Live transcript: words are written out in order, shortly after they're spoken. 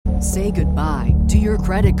Say goodbye to your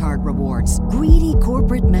credit card rewards. Greedy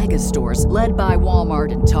corporate mega stores, led by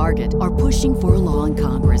Walmart and Target, are pushing for a law in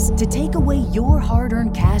Congress to take away your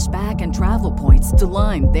hard-earned cash back and travel points to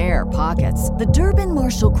line their pockets. The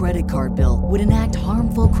Durbin-Marshall credit card bill would enact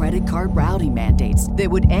harmful credit card routing mandates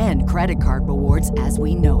that would end credit card rewards as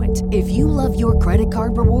we know it. If you love your credit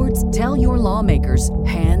card rewards, tell your lawmakers,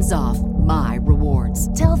 hands off my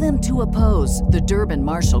rewards. Tell them to oppose the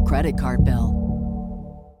Durbin-Marshall credit card bill.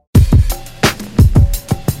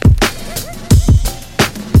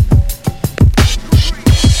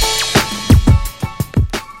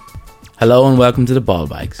 Hello and welcome to the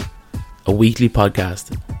BallBags, a weekly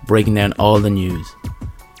podcast breaking down all the news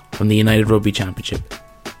from the United Rugby Championship,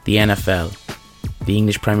 the NFL, the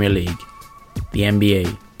English Premier League, the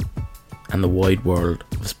NBA, and the wide world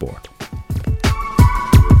of sport.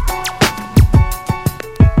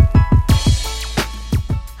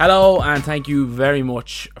 Hello and thank you very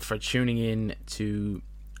much for tuning in to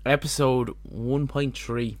episode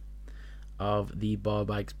 1.3 of the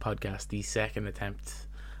BallBags podcast, the second attempt,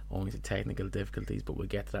 owing to technical difficulties, but we'll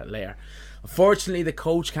get to that later. Unfortunately, the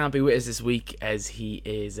coach can't be with us this week as he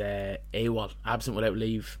is AWOL, absent without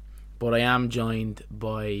leave, but I am joined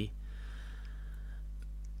by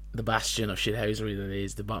the bastion of shithousery that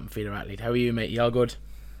is the bottom feeder athlete. How are you, mate? You all good?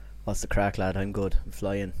 What's the crack, lad? I'm good. I'm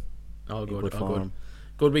flying. All good, good all form. good.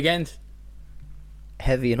 Good weekend?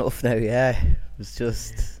 Heavy enough now, yeah. It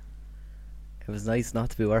was nice not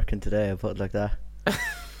to be working today, I'll put it like that.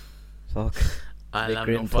 Fuck.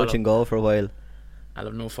 Touch and go for a while. I'll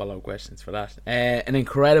have no follow-up questions for that. An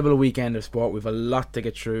incredible weekend of sport. We've a lot to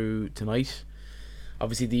get through tonight.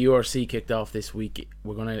 Obviously the URC kicked off this week.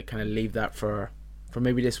 We're going to kind of leave that for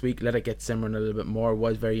maybe this week, let it get simmering a little bit more. It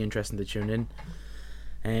was very interesting to tune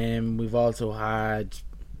in. We've also had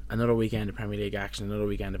another weekend of Premier League action, another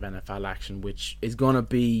weekend of NFL action, which is going to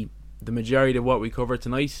be the majority of what we cover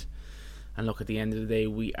tonight. And look, at the end of the day,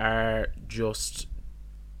 we are just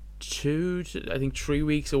 3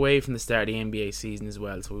 weeks away from the start of the NBA season as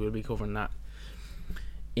well, so we will be covering that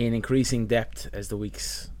in increasing depth as the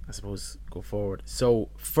weeks, I suppose, go forward. So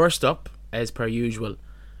first up, as per usual,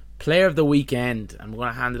 player of the weekend. I'm going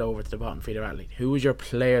to hand it over to the bottom feeder athlete. Who was your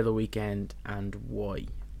player of the weekend and why?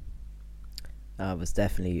 It was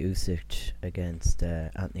definitely Usyk against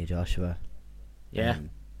Anthony Joshua. Yeah.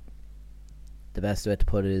 The best way to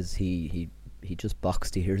put it is he just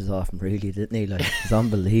boxed the ears off him, really, didn't he? Like, it's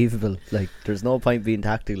unbelievable. Like, there's no point being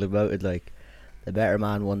tactical about it. Like, the better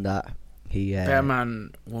man won that. Better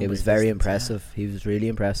man won. It was very impressive. Yeah. He was really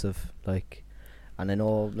impressive. Like, and I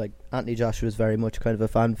know, like, Anthony Joshua is very much kind of a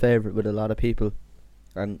fan favourite with a lot of people,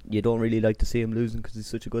 and you don't really like to see him losing because he's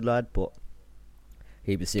such a good lad, but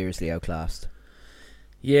he was seriously outclassed.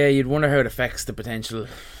 Yeah, you'd wonder how it affects the potential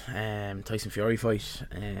Tyson Fury fight,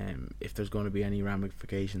 if there's going to be any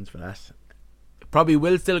ramifications for that. It probably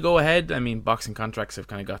will still go ahead. I mean, boxing contracts have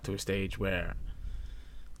kind of got to a stage where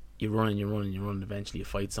you run and you run and you run, and eventually you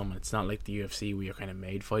fight someone. It's not like the UFC where you're kind of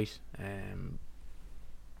made fight.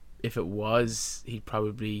 If it was, he'd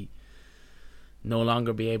probably no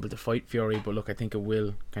longer be able to fight Fury, but look, I think it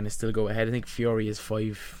will kind of still go ahead. I think Fury has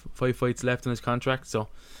five fights left in his contract, so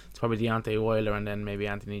it's probably Deontay Wilder and then maybe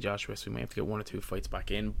Anthony Joshua, so we might have to get 1 or 2 fights back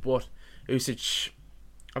in. But Usyk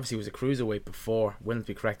obviously was a cruiserweight before, wouldn't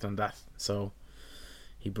be correct on that, so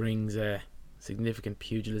he brings significant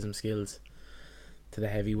pugilism skills to the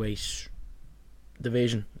heavyweight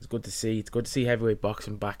division. It's good to see. It's good to see heavyweight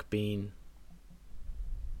boxing back being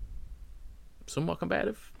somewhat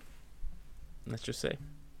competitive, let's just say.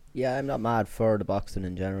 Yeah, I'm not mad for the boxing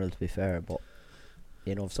in general, to be fair, but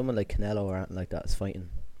you know, if someone like Canelo or anything like that is fighting,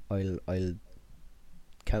 I'll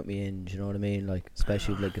count me in. Do you know what I mean? Like,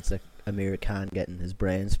 especially like it's like Amir Khan getting his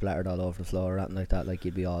brain splattered all over the floor or anything like that. Like,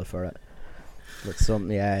 you'd be all for it. But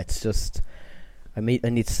something, yeah, it's just I need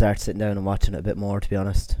to start sitting down and watching it a bit more, to be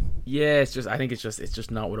honest. Yeah, I think it's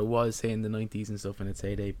just not what it was, say, in the 90s and stuff in its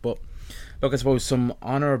heyday. But look, I suppose some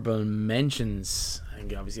honourable mentions. I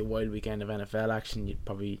think obviously a wild weekend of NFL action. You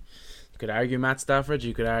could argue Matt Stafford.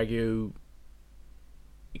 You could argue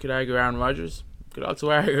Aaron Rodgers. You could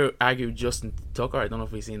also argue Justin Tucker. I don't know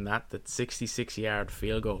if we've seen that 66-yard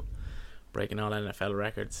field goal, breaking all NFL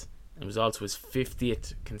records. It was also his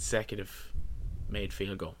 50th consecutive made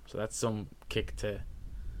field goal. So that's some kick to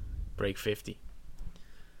break 50.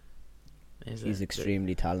 He's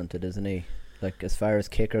extremely talented, isn't he? Like, as far as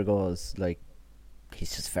kicker goes, like,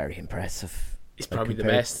 he's just very impressive. He's probably the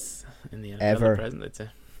best in the NFL ever. At present, I'd say.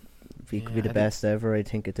 He could be the best ever, I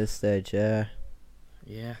think, at this stage, yeah.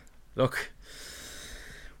 Yeah. Look,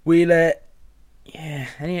 we'll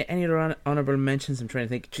any other honourable mentions? I'm trying to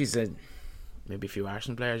think. Jeez, maybe a few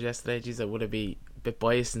Arsenal players yesterday. Geez, I would be a bit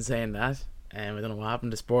biased in saying that. I don't know what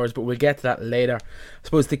happened to Spurs, but we'll get to that later. I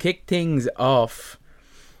suppose to kick things off,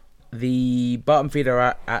 the bottom feeder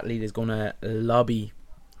athlete is going to lobby,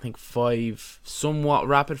 I think, 5 somewhat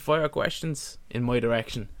rapid fire questions in my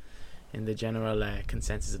direction in the general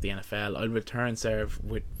consensus of the NFL. I'll return serve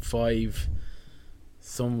with 5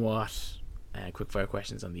 somewhat quick fire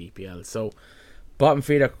questions on the EPL. So, bottom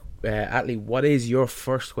feeder athlete, what is your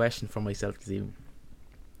first question for myself this evening?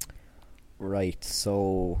 Right,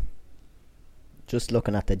 so just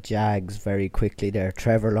looking at the Jags very quickly there,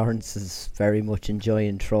 Trevor Lawrence is very much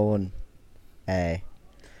enjoying throwing.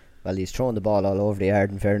 Well, he's throwing the ball all over the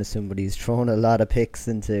yard in fairness to him, but he's throwing a lot of picks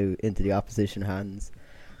into the opposition hands.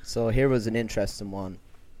 So here was an interesting one.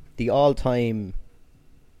 The all-time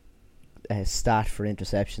stat for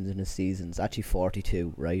interceptions in a season is actually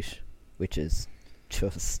 42, right? Which is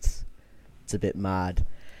just, it's a bit mad.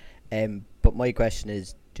 But my question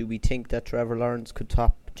is, do we think that Trevor Lawrence could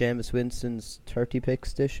top Jameis Winston's 30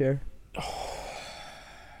 picks this year? Oh,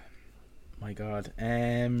 my God.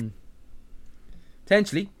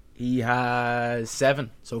 Potentially. He has 7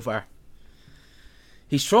 so far.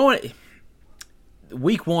 He's throwing...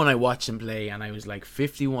 Week 1 I watched him play and I was like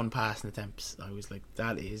 51 passing attempts. I was like,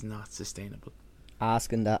 that is not sustainable.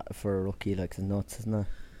 Asking that for a rookie like is nuts, isn't it?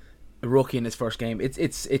 A rookie in his first game.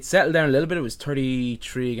 It's settled down a little bit. It was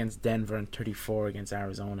 33 against Denver and 34 against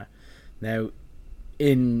Arizona. Now,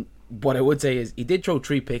 in what I would say is he did throw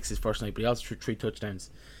 3 picks his first night, but he also threw 3 touchdowns.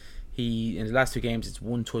 He, in his last 2 games, it's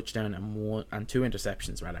 1 touchdown and 2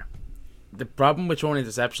 interceptions rather. The problem with throwing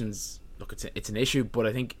interceptions, look, it's an issue, but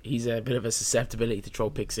I think he's a bit of a susceptibility to throw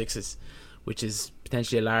pick sixes, which is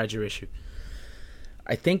potentially a larger issue.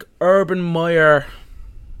 I think Urban Meyer,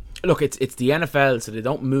 look, it's the NFL, so they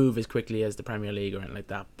don't move as quickly as the Premier League or anything like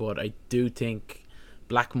that, but I do think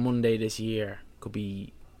Black Monday this year could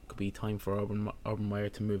be time for Urban Meyer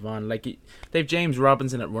to move on. Like, they've James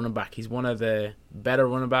Robinson at running back. He's one of the better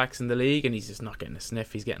running backs in the league, and he's just not getting a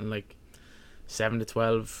sniff. He's getting like 7 to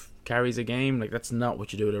 12 carries a game. Like, that's not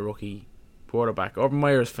what you do with a rookie quarterback. Urban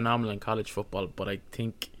Meyer is phenomenal in college football, but I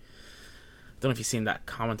think, I don't know if you've seen that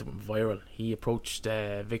comment that went viral. He approached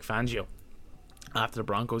Vic Fangio after the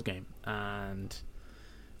Broncos game and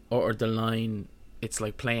uttered the line, "It's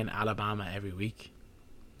like playing Alabama every week."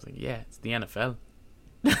 I was like, yeah, it's the NFL.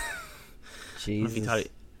 Jesus.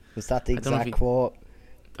 Was that the exact quote?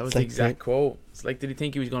 That was the exact quote. It's like, did he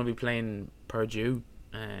think he was going to be playing Purdue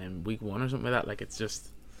week 1 or something like that? Like, it's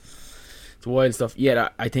wild stuff. Yeah,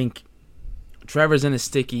 I think Trevor's in a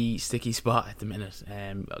sticky spot at the minute.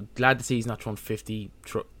 Glad to see he's not throwing 50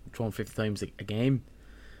 times a game,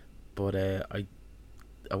 but I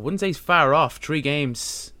wouldn't say he's far off. 3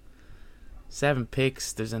 games, 7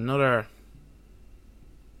 picks. There's another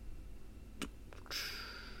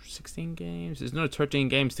 16 games. There's another 13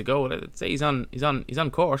 games to go. I'd say he's on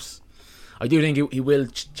course. I do think he will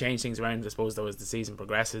change things around, I suppose, though, as the season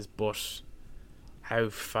progresses. But how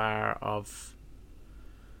far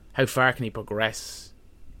can he progress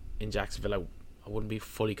in Jacksonville? I wouldn't be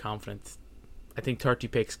fully confident. I think 30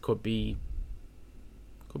 picks could be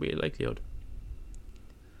a likelihood.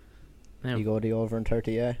 Now, you go the over in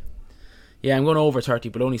 30, yeah? Yeah, I'm going over 30,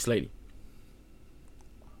 but only slightly.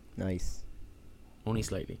 Nice. Only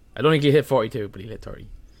slightly. I don't think he'll hit 42, but he'll hit 30.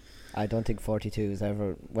 I don't think 42 is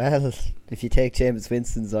ever... Well, if you take James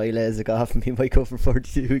Winston's eye laser off him, he might go for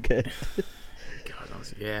 42 again. God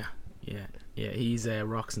knows. Yeah. He's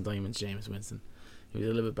rocks and diamonds, James Winston. He was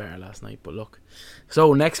a little bit better last night, but look.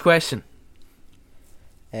 So, next question.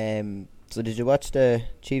 So did you watch the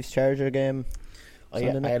Chiefs-Charger game? I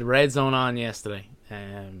had Red Zone on yesterday.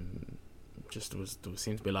 There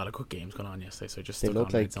seemed to be a lot of good games going on yesterday, so I just stuck on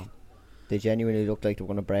Red Zone. They genuinely looked like they were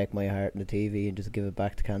going to break my heart on the TV and just give it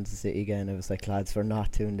back to Kansas City again. I was like, lads, we're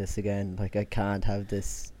not doing this again. Like, I can't have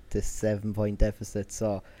this 7-point deficit.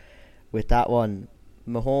 So, with that one,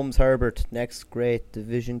 Mahomes-Herbert, next great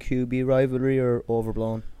division QB rivalry, or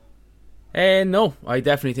overblown? No, I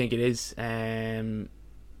definitely think it is.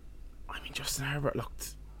 Justin Herbert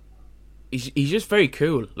looked... He's just very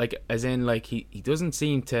cool. Like, as in, like, he doesn't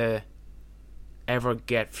seem to ever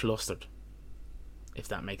get flustered, if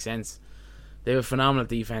that makes sense. They have a phenomenal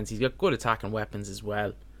defense. He's got good attacking weapons as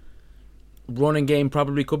well. Running game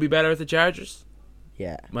probably could be better at the Chargers.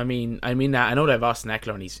 Yeah. I mean that. I know they have Austin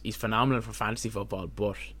Eckler and he's phenomenal for fantasy football,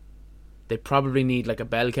 but they probably need like a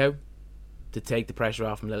bell cow to take the pressure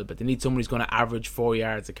off him a little bit. They need someone who's going to average 4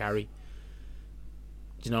 yards a carry.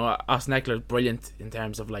 You know, Austin Eckler is brilliant in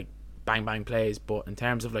terms of like bang bang plays, but in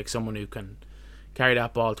terms of like someone who can carry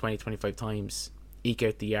that ball 20-25 times, eke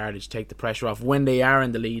out the yardage, take the pressure off when they are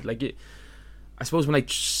in the lead. Like, I suppose when I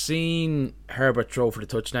seen Herbert throw for the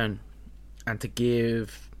touchdown and to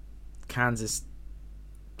give Kansas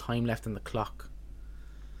time left on the clock,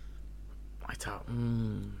 I thought, do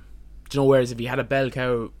you know, whereas if he had a bell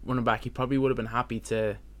cow running back, he probably would have been happy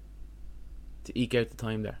to eke out the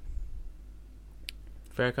time there.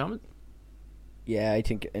 Fair comment? Yeah, I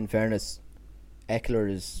think in fairness,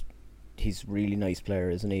 Eckler he's a really nice player,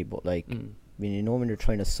 isn't he? But like, I mean, you know, when you're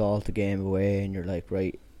trying to salt the game away and you're like,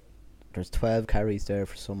 right, there's 12 carries there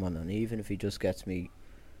for someone, and even if he just gets me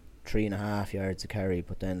 3.5 yards a carry,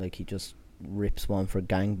 but then like he just rips one for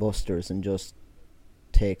gangbusters and just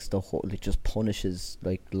takes the whole, like just punishes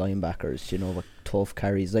like linebackers, you know, with tough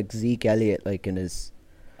carries, like Zeke Elliott, like in his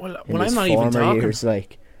I'm not even talking years,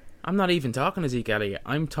 like I'm not even talking to Zeke Elliott.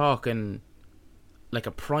 I'm talking like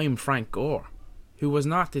a prime Frank Gore, who was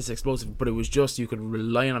not this explosive, but it was just you could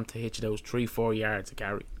rely on him to hit you those 3-4 yards a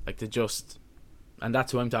carry, like to just, and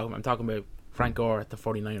that's who I'm talking about. I'm talking about Frank Gore at the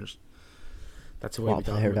 49ers. That's who what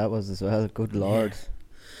player that was as well. Good lord.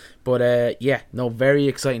 Yeah. But very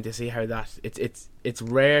exciting to see how that it's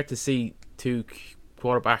rare to see two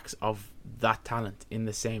quarterbacks of that talent in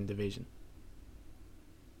the same division.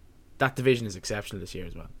 That division is exceptional this year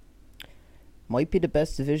as well. Might be the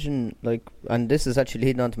best division, like, and this is actually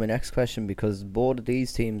leading on to my next question, because both of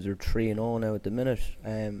these teams are 3-0 now at the minute.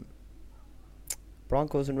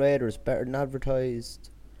 Broncos and Raiders better than advertised,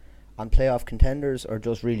 and playoff contenders, or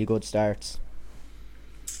just really good starts?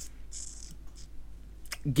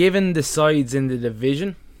 Given the sides in the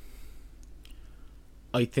division,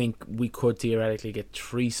 I think we could theoretically get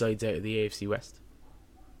 3 sides out of the AFC West.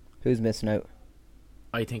 Who's missing out?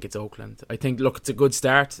 I think it's Oakland. I think, look, it's a good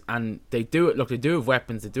start, and they do it. Look, they do have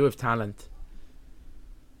weapons, they do have talent.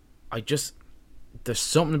 There's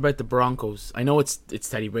something about the Broncos. I know it's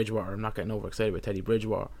Teddy Bridgewater. I'm not getting overexcited about Teddy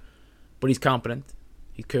Bridgewater, but he's competent,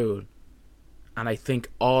 he's cool, and I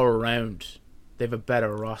think all around they have a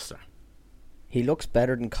better roster. He looks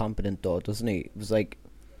better than competent though, doesn't he? It was like,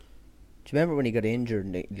 do you remember when he got injured?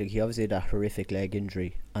 And like, he obviously had that horrific leg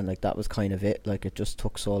injury, and like that was kind of it. Like, it just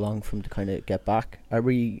took so long for him to kind of get back.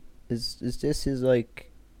 Is this his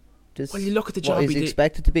like? This, well, you look at the job he did.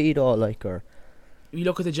 Expected to be though, like, or you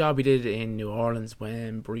look at the job he did in New Orleans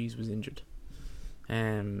when Breeze was injured.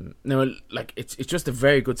 No, like it's just a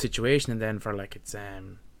very good situation in Denver. Like they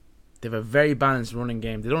have a very balanced running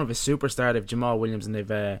game. They don't have a superstar. They've Jamal Williams and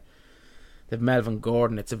they've Melvin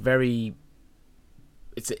Gordon. It's a very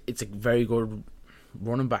good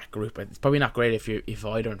running back group. It's probably not great if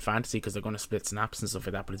either in fantasy, because they're going to split snaps and stuff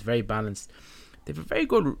like that, but it's very balanced. They have a very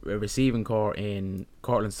good receiving core in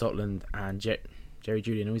Cortland Sutherland and Jerry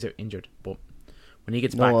Jeudy. I know he's out injured, but when he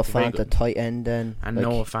gets back, Noah Fant at tight end then, and like,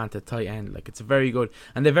 Noah Fant at tight end, like, it's a very good,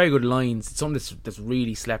 and they're very good lines. It's something that's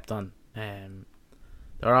really slept on.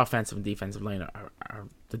 Their offensive and defensive line are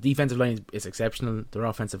the defensive line is exceptional. Their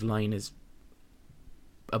offensive line is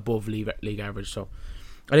above league average. So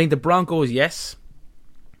I think the Broncos, yes.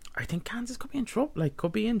 I think Kansas could be in trouble. I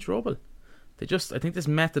think this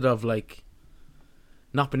method of like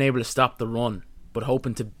not being able to stop the run, but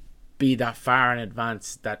hoping to be that far in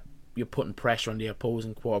advance that you're putting pressure on the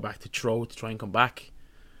opposing quarterback to throw to try and come back,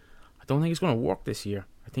 I don't think it's going to work this year.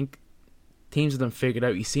 I think teams have done figured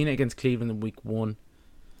out. You've seen it against Cleveland in week 1.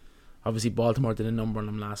 Obviously Baltimore did a number on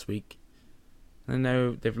them last week, and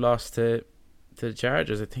now they've lost to the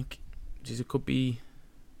Chargers. I think it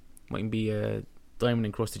might be a diamond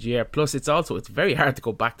encrusted year. Plus it's very hard to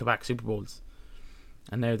go back to back Super Bowls,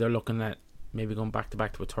 and now they're looking at maybe going back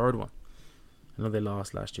to a third one. I know they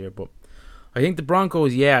lost last year, but I think the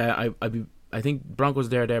Broncos, I think Broncos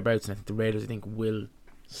thereabouts, and I think the Raiders, will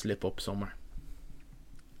slip up somewhere.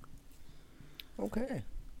 Okay.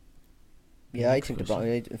 Yeah, I think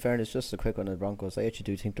in fairness, just a quick one on the Broncos, I actually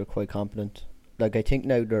do think they're quite competent. Like, I think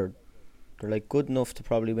now they're like good enough to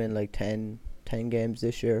probably win like 10 games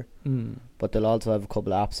this year, but they'll also have a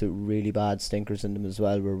couple of absolute really bad stinkers in them as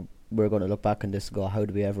well, where we're going to look back on this and go, how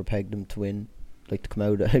do we ever peg them to win, like to come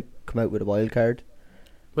out with a wild card?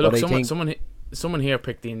 Well, look, someone here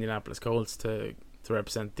picked the Indianapolis Colts to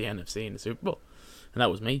represent the NFC in the Super Bowl, and that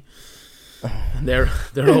was me. And they're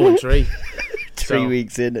 0-3. 3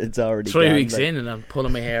 weeks in, it's already 3 weeks in, and I'm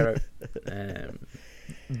pulling my hair out.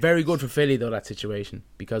 Very good for Philly though, that situation,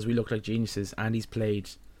 because we look like geniuses, and he's played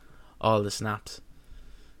all the snaps.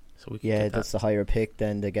 So we can that's the higher pick.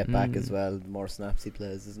 Then they get back as well. The more snaps he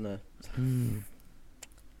plays, isn't it?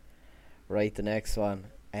 Right, the next one.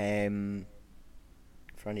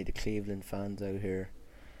 For any of the Cleveland fans out here,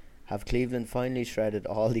 have Cleveland finally shredded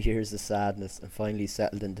all the years of sadness and finally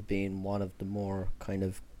settled into being one of the more kind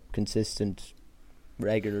of consistent,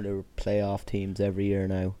 regular playoff teams every year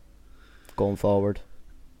now? going forward.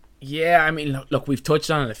 Yeah, I mean, look, we've touched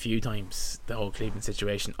on it a few times, the whole Cleveland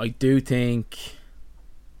situation. I do think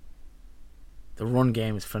the run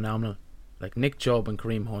game is phenomenal. Like Nick Chubb and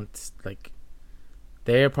Kareem Hunt, like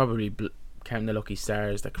they're probably counting the lucky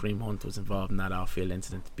stars that Kareem Hunt was involved in that off-field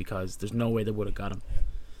incident, because there's no way they would have got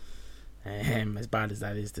him. As bad as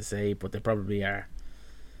that is to say, but they probably are.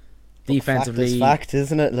 Defensively, fact,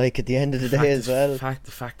 isn't it? Like at the end of the day as well.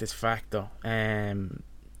 The fact is fact, though.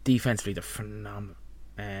 Defensively, they're phenomenal.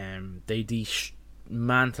 They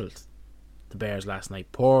dismantled the Bears last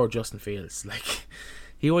night. Poor Justin Fields. Like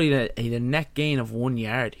he had a net gain of 1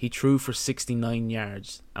 yard. He threw for 69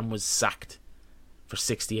 yards and was sacked for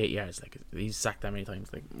 68 yards. Like he's sacked that many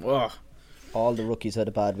times. Like whoa. All the rookies had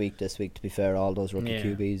a bad week this week. To be fair, all those rookie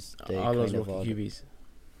QBs. All those rookie QBs.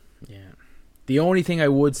 Yeah. The only thing I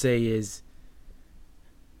would say is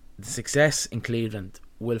the success in Cleveland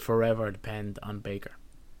will forever depend on Baker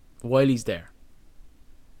while he's there.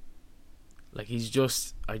 Like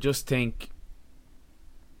I just think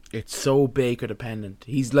it's so Baker dependent.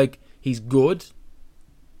 He's good.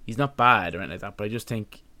 He's not bad or anything like that, but I just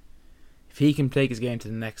think if he can take his game to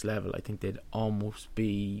the next level, I think they'd almost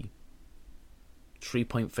be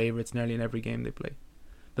 3-point favourites nearly in every game they play.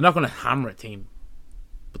 They're not going to hammer a team,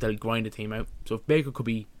 but they'll grind a team out. So if Baker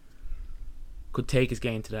could take his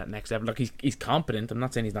game to that next level, like he's competent. I'm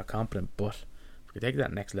not saying he's not competent, but if he could take it to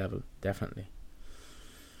that next level, definitely.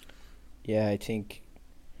 Yeah, I think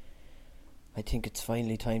it's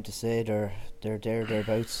finally time to say they're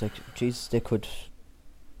thereabouts. Like Jesus, they could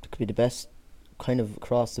be the best kind of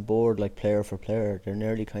across the board, like player for player. They're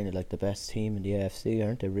nearly kind of like the best team in the AFC,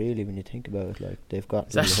 aren't they? Really, when you think about it, like they've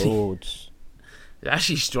got loads. There's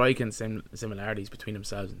actually striking similarities between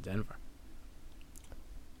themselves and Denver.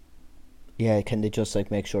 Yeah, can they just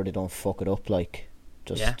like make sure they don't fuck it up? Like,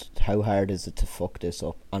 how hard is it to fuck this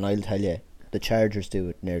up? And I'll tell you, the Chargers do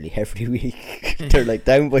it nearly every week. They're like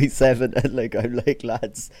down by 7, and like I'm like,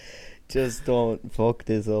 lads, just don't fuck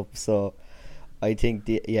this up. So I think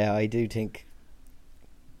I do think,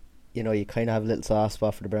 you know, you kind of have a little soft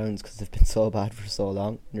spot for the Browns because they've been so bad for so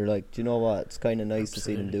long. And you're like, do you know what? It's kind of nice to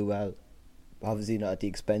see them do well. Obviously not at the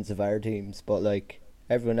expense of our teams, but like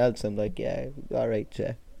everyone else, I'm like, yeah, all right,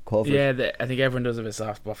 yeah, cover. Yeah, I think everyone does have a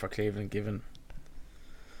soft spot for Cleveland, given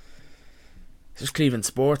it's just Cleveland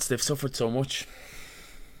sports. They've suffered so much.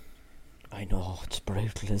 I know, it's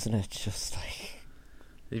brutal, isn't it? It's just like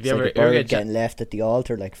Have it's you like ever a bird getting left at the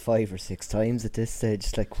altar like 5 or 6 times at this stage.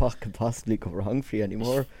 It's like, what could possibly go wrong for you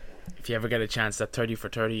anymore? If you ever get a chance, that 30 for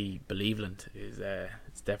 30 Believeland is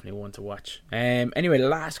it's definitely one to watch. Anyway, the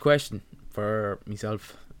last question for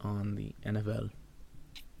myself on the NFL.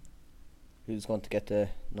 Who's going to get the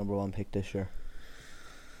number 1 pick this year?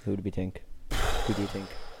 Who do we think? Who do you think?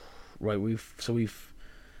 Right, we've 5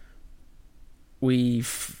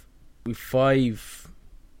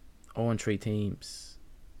 0-3 teams.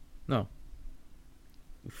 No,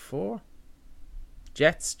 4.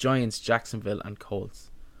 Jets, Giants, Jacksonville, and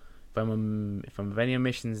Colts. If I'm of any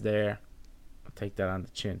omissions there, I'll take that on the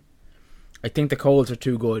chin. I think the Colts are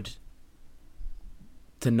too good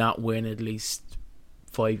to not win at least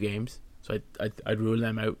 5 games, so I'd rule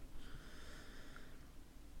them out.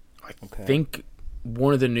 I think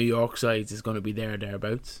one of the New York sides is going to be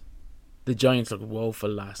thereabouts. The Giants looked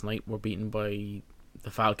woeful last night. Were beaten by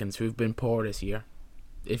the Falcons, who've been poor this year.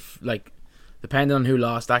 If depending on who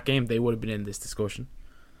lost that game, they would have been in this discussion.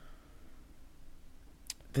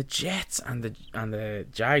 The Jets and the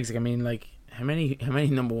Jags. I mean, like, how many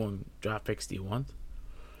number 1 draft picks do you want?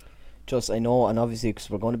 I know, and obviously because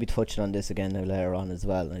we're going to be touching on this again now later on as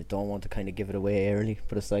well, and I don't want to kind of give it away early,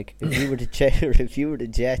 but it's like if you were the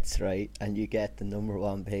Jets, right, and you get the number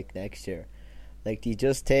 1 pick next year, like, do you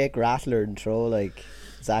just take Rattler and throw like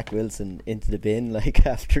Zach Wilson into the bin like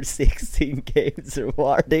after 16 games, or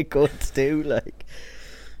what are they going to do? Like,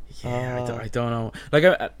 I don't know.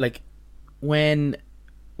 Like when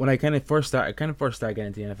I kind of first started getting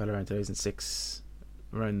into the NFL around 2006,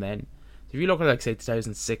 around then. If you look at, like, say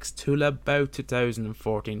 2006 to about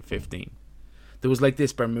 2014-15, there was like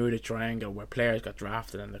this Bermuda Triangle where players got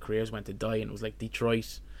drafted and their careers went to die, and it was like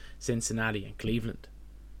Detroit, Cincinnati, and Cleveland.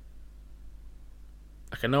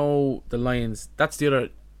 Like, I know the Lions. That's the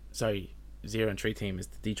other. 0-3 team is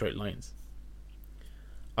the Detroit Lions.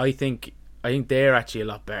 I think they're actually a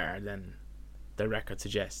lot better than their record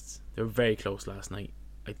suggests. They were very close last night.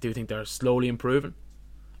 I do think they're slowly improving.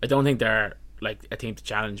 I don't think they're like a team to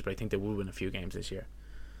challenge, but I think they will win a few games this year.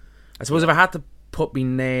 I suppose if I had to put me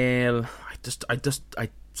nail,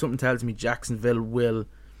 something tells me Jacksonville will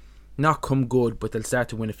not come good, but they'll start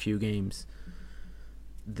to win a few games.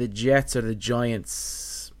 The Jets or the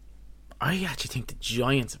Giants, I actually think the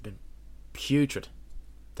Giants have been putrid.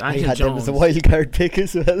 I Daniel had them as Jones. a wild card pick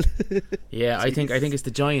as well. Yeah, I think it's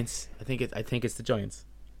the Giants. I think it's the Giants.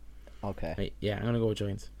 Okay. Right, yeah, I'm gonna go with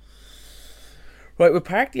Giants. Right, we'll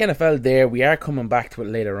park the NFL there. We are coming back to it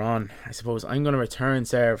later on. I suppose I'm going to return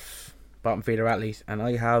serve bottom feeder athlete, and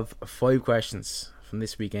I have 5 questions from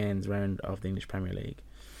this weekend's round of the English Premier League.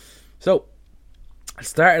 So, I'll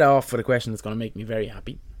start it off with a question that's going to make me very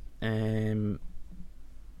happy.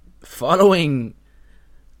 Following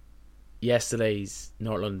yesterday's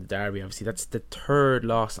North London derby, obviously that's the 3rd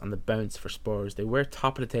loss on the bounce for Spurs. They were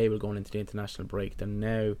top of the table going into the international break. They're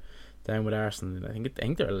now down with Arsenal. I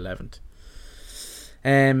think they're 11th.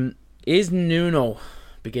 Is Nuno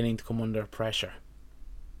beginning to come under pressure?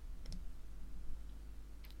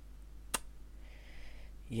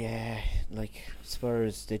 Yeah, like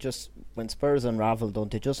Spurs, when Spurs unravel, don't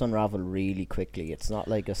they just unravel really quickly? It's not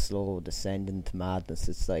like a slow descent into madness.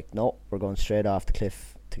 It's like, no, we're going straight off the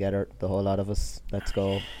cliff together, the whole lot of us. Let's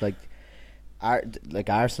go. Like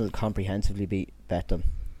Arsenal comprehensively bet them.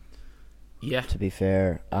 Yeah. To be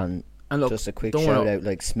fair, and look, just a quick shout out,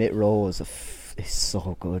 like Smith Rowe is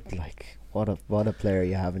so good. Like what a player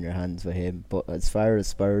you have in your hands with him. But as far as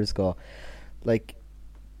Spurs go, like,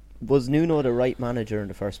 was Nuno the right manager in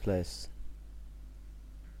the first place?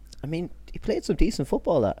 I mean, he played some decent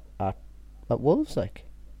football at Wolves, like.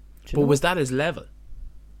 But was that his level?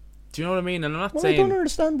 Do you know what I mean? And I'm not saying. I don't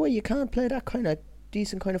understand why you can't play that kind of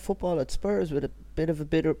decent kind of football at Spurs with a bit of a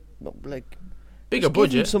bigger budget, give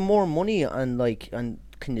him some more money and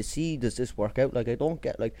can you see, does this work out? Like, I don't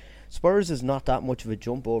get, like, Spurs is not that much of a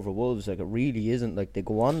jump over Wolves. Like, it really isn't. Like, they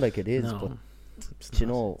go on like it is, but it's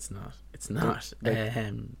not. It's not.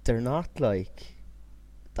 They're not like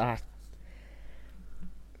that.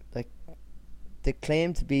 Like, they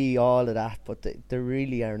claim to be all of that, but they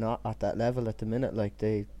really are not at that level at the minute. Like,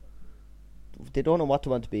 they don't know what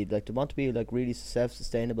they want to be. Like, they want to be like really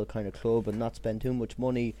self-sustainable kind of club and not spend too much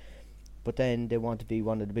money, but then they want to be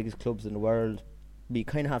one of the biggest clubs in the world. But you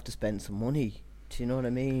kind of have to spend some money, do you know what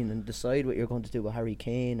I mean, and decide what you're going to do with Harry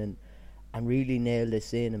Kane and really nail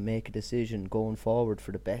this in and make a decision going forward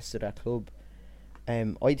for the best of that club.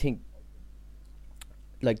 I think,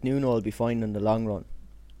 like, Nuno will be fine in the long run.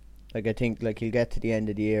 Like, I think, like, he'll get to the end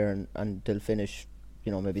of the year and they'll finish,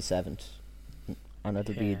 maybe 7th, and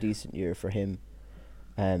it'll be a decent year for him.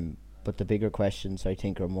 But the bigger questions, I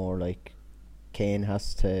think, are more like Kane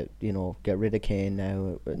has to, get rid of Kane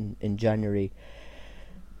now in January,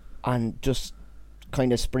 and just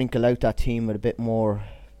kind of sprinkle out that team with a bit more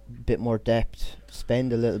depth,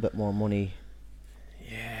 spend a little bit more money.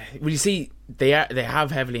 Yeah, well, you see, they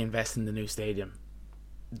have heavily invested in the new stadium.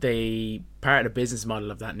 Part of the business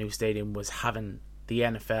model of that new stadium was having the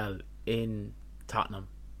NFL in Tottenham,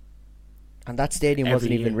 and that stadium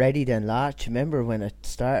wasn't even ready then last. Remember when it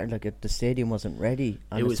started? Like, the stadium wasn't ready.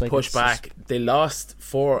 And it was pushed back. They lost 2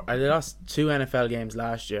 NFL games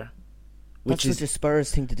last year. That's such a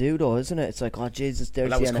Spurs thing to do, though, isn't it? It's like, oh Jesus, there's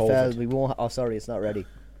the NFL. COVID. We won't. Oh, sorry, it's not ready.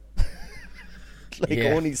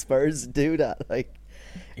 Only Spurs do that. Like,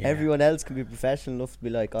 everyone else can be professional enough to be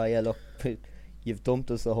like, oh yeah, look, you've dumped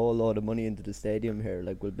us a whole load of money into the stadium here.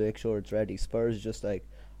 Like, we'll make sure it's ready. Spurs just like,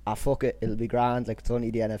 fuck it, it'll be grand. Like, it's only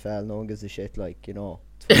the NFL. No one gives a shit. Like, it's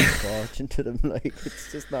a fortune to them. Like,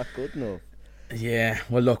 it's just not good enough. Yeah.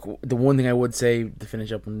 Well, look, the one thing I would say to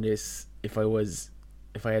finish up on this, if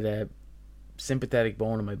I had a sympathetic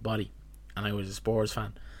bone in my body and I was a Spurs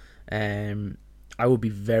fan, I would be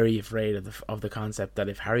very afraid of the concept that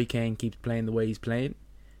if Harry Kane keeps playing the way he's playing,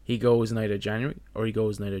 he goes in either January or he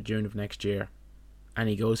goes in either June of next year, and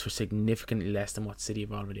he goes for significantly less than what City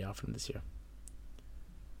have already offered him this year.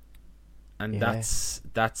 And that's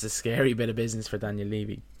a scary bit of business for Daniel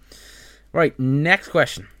Levy. Right, next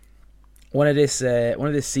question. One of this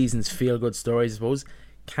season's feel good stories, I suppose.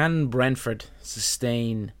 Can Brentford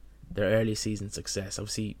sustain their early season success?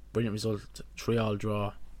 Obviously, brilliant result, 3-3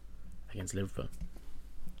 draw against Liverpool.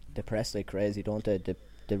 They press like crazy, don't they?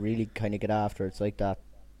 They really kind of get after. It's like that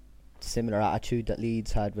similar attitude that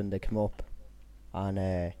Leeds had when they come up, and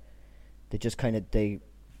they just kind of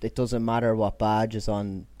it doesn't matter what badge is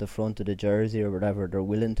on the front of the jersey or whatever. They're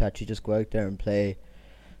willing to actually just go out there and play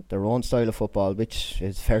their own style of football, which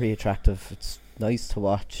is very attractive. It's nice to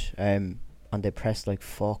watch, and they press like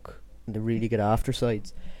fuck, and they really get after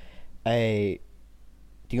sides. The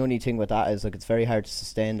only thing with that is, like, it's very hard to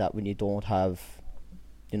sustain that when you don't have,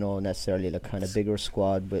 necessarily like kind of bigger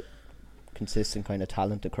squad with consistent kind of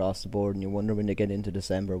talent across the board, and you wonder when they get into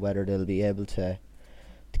December whether they'll be able to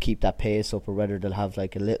keep that pace up, or whether they'll have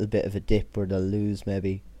like a little bit of a dip where they'll lose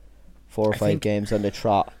maybe 4 or 5 games on the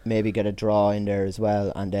trot, maybe get a draw in there as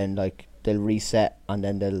well, and then like they'll reset and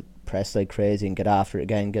then they'll press like crazy and get after it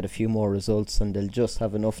again, get a few more results, and they'll just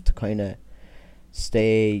have enough to kind of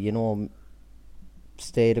stay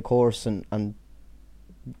the course and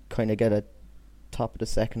kind of get a top of the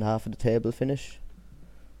second half of the table finish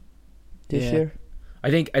this year. I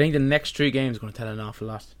think the next 3 games are going to tell an awful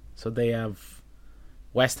lot. So they have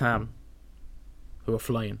West Ham, who are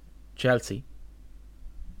flying, Chelsea,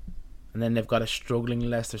 and then they've got a struggling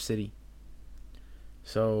Leicester City.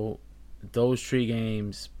 So those 3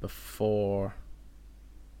 games before,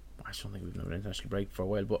 I don't think we've had an international break for a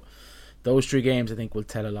while, but those 3 games I think will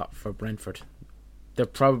tell a lot for Brentford. They're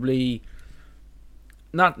probably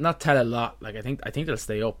not tell a lot. Like I think they'll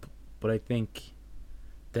stay up, but I think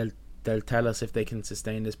they'll tell us if they can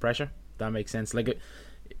sustain this pressure. That makes sense. Like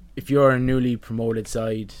if you're a newly promoted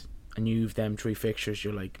side and you've them 3 fixtures,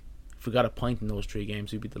 you're like, if we got a point in those 3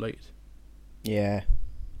 games, we'd be delighted. Yeah.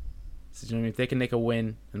 So you know what I mean? If they can make a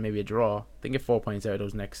win and maybe a draw, they can get 4 points out of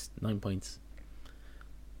those next 9 points.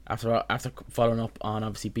 After following up on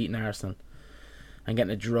obviously beating Arsenal and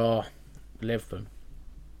getting a draw with Liverpool,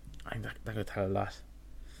 I think that could tell a lot.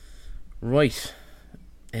 Right.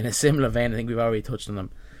 In a similar vein, I think we've already touched on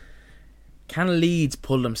them. Can Leeds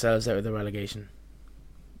pull themselves out of the relegation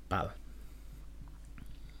battle?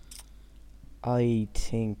 I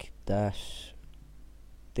think that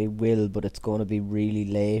they will, but it's going to be really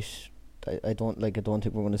late. I don't think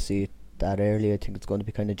we're going to see it that early. I think it's going to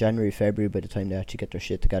be kind of January, February by the time they actually get their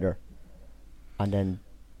shit together and then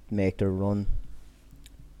make their run.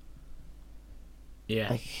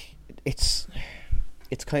 Yeah. Like, it's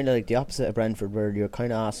kind of like the opposite of Brentford, where you're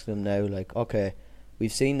kind of asking them now, like, okay,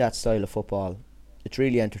 we've seen that style of football. It's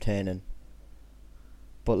really entertaining.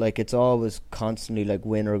 But, like, it's always constantly, like,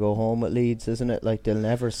 win or go home at Leeds, isn't it? Like, they'll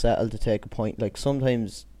never settle to take a point. Like,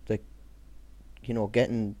 sometimes, like,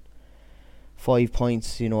 getting 5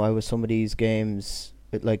 points, out of some of these games,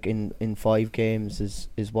 like, in 5 games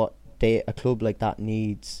is what a club like that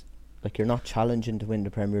needs. Like, you're not challenging to win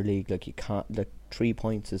the Premier League. Like, you can't, like, 3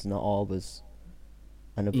 points is not always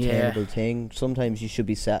an obtainable thing. Sometimes you should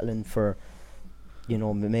be settling for,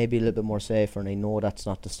 maybe a little bit more safer, and I know that's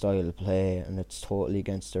not the style of play and it's totally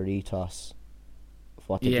against their ethos of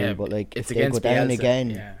what they do, but like if they go down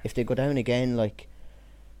again, like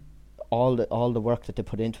all the work that they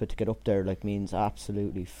put into it to get up there, like, means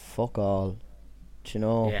absolutely fuck all.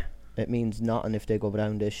 It means nothing if they go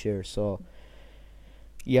down this year. So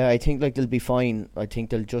yeah, I think like they'll be fine. I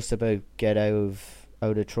think they'll just about get out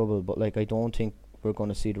of trouble, but like I don't think we're going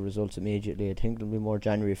to see the results immediately. I think it'll be more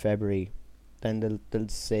January, February. Then they'll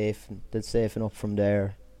safeten up from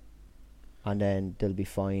there, and then they'll be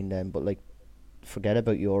fine then. But like, forget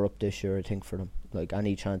about Europe this year. I think for them, like,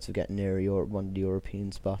 any chance of getting near one of the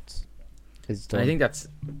European spots is done. I think that's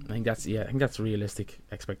a realistic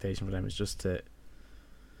expectation for them. Is just to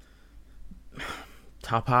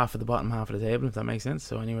top half of the bottom half of the table, if that makes sense.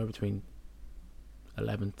 So anywhere between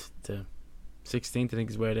 11th to 16th, I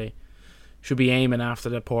think, is where they should be aiming after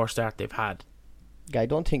the poor start they've had. Yeah, I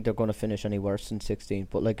don't think they're going to finish any worse than 16th,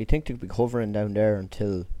 but like I think they'll be hovering down there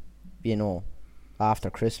until, after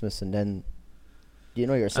Christmas, and then,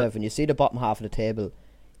 yourself, when you see the bottom half of the table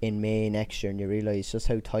in May next year and you realise just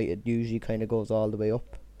how tight it usually kind of goes all the way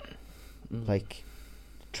up. Like,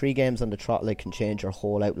 3 games on the trot, like, can change your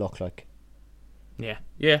whole outlook, like. Yeah.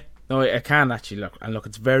 No, it can actually. Look,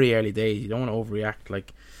 it's very early days. You don't want to overreact.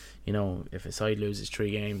 Like, if a side loses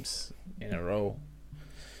 3 games in a row,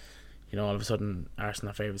 all of a sudden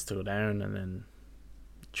Arsenal are favourites to go down, and then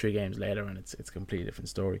 3 games later and it's a completely different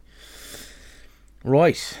story.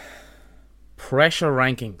 Right. Pressure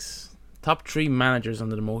rankings. Top 3 managers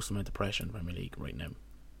under the most amount of pressure in the Premier League right now.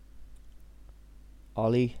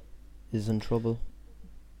 Ollie is in trouble.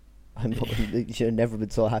 You've never been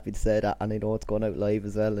so happy to say that, and I know it's going out live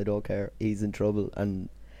as well. I don't care. He's in trouble. And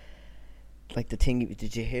like, the thing,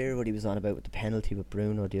 did you hear what he was on about with the penalty with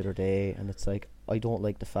Bruno the other day? And it's like, I don't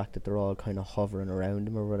like the fact that they're all kind of hovering around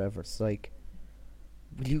him or whatever. It's like,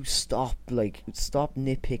 will you stop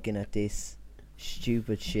nitpicking at this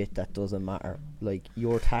stupid shit that doesn't matter? Like,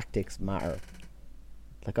 your tactics matter.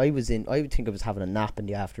 Like, I would think I was having a nap in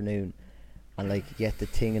the afternoon, and like, get the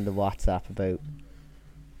thing in the WhatsApp about,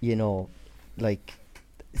 like,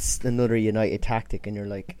 it's another United tactic, and you're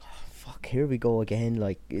like, oh, fuck, here we go again.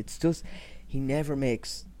 Like, it's just, he never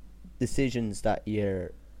makes decisions that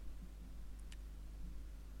you're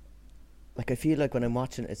like, I feel like when I'm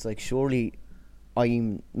watching, it's like, surely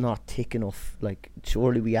I'm not thick enough. Like,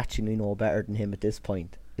 surely we actually know better than him at this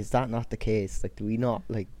point. Is that not the case? Like, do we not,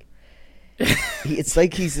 like, it's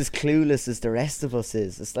like he's as clueless as the rest of us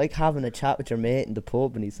is. It's like having a chat with your mate in the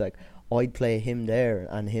pub and he's like, I'd play him there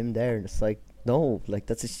and him there, and it's like, no, like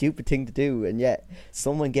that's a stupid thing to do, and yet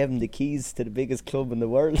someone gave him the keys to the biggest club in the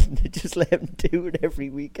world and they just let him do it every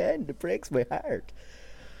weekend. It breaks my heart.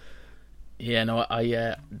 Yeah, no,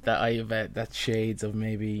 that shades of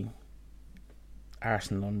maybe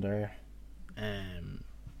Arsenal under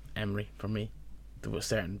Emery for me. There were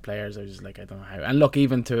certain players I was just like, I don't know how. And look,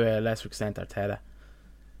 even to a lesser extent, Arteta.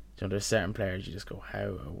 You know, there's certain players you just go, how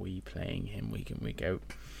are we playing him week in, week out?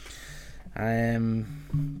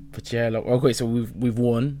 But yeah, look, okay, so we've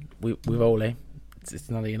won. We've Ole.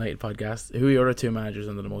 It's not a United podcast. Who are your other two managers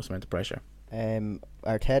under the most amount of pressure?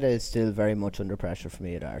 Arteta is still very much under pressure for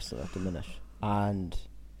me at Arsenal at the minute, and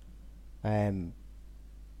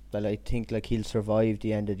well, I think like he'll survive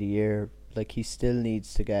the end of the year. Like he still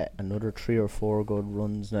needs to get another 3 or 4 good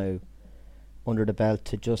runs now under the belt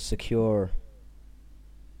to just secure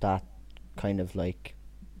that kind of like,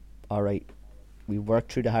 alright, we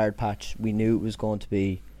worked through the hard patch. We knew it was going to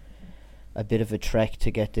be a bit of a trek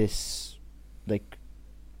to get this, like,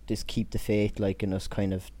 this keep the faith, like, in us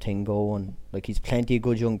kind of thing going. Like, he's plenty of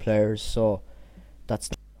good young players, so that's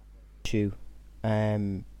the issue.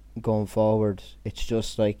 Going forward, it's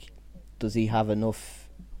just like, does he have enough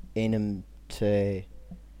in him to,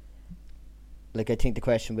 like, I think the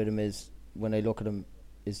question with him is, when I look at him,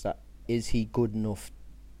 is he good enough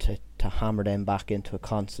to hammer them back into a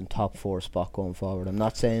constant top 4 spot going forward? I'm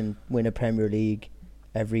not saying win a Premier League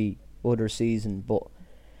every other season, but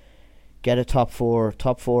get a top four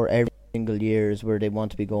every single year is where they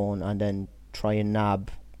want to be going, and then try and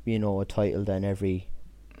nab, you know, a title then every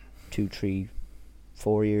 2, 3,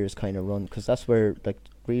 4 years kind of run, because that's where, like,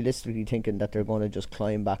 realistically thinking that they're going to just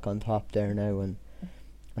climb back on top there now and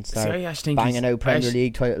start banging out Premier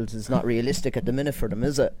League titles is not realistic at the minute for them,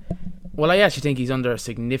 is it? Well, I actually think he's under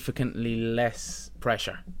significantly less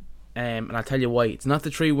pressure, and I'll tell you why. It's not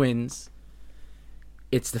the 3 wins,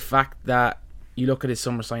 it's the fact that you look at his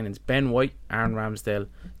summer signings: Ben White, Aaron Ramsdale,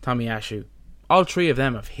 Tommy Ashew. All 3 of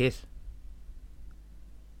them have hit.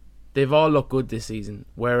 They've all looked good this season,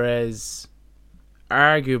 whereas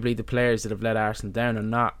arguably the players that have let Arsenal down are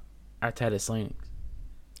not Arteta's signings.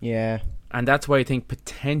 Yeah. And that's why I think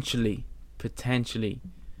potentially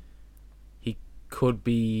he could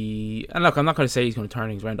be. And look, I'm not going to say he's going to turn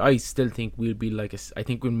things around. I still think we'll be like I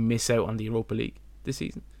think we'll miss out on the Europa League this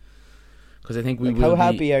season, because I think we will.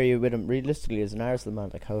 How happy are you with him realistically as an Arsenal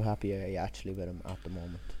man? Like, how happy are you actually with him at the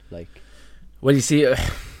moment? Like, well, you see,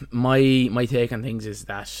 my take on things is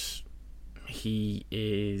that he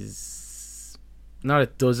is not.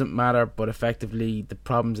 It doesn't matter, but effectively the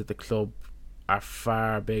problems at the club are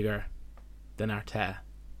far bigger than Arteta,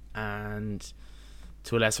 and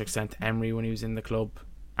to a lesser extent Emery when he was in the club,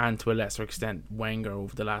 and to a lesser extent Wenger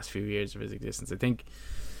over the last few years of his existence. I think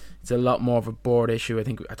it's a lot more of a board issue. I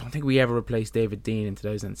don't think we ever replaced David Dean in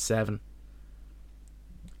 2007.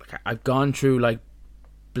 Like, I've gone through like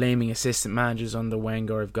blaming assistant managers under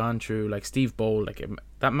Wenger. I've gone through like Steve Bold. Like,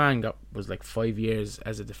 that man was like 5 years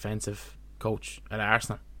as a defensive coach at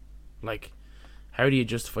Arsenal. Like, how do you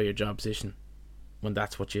justify your job position when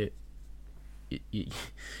that's what you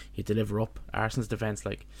deliver up? Arsenal's defence,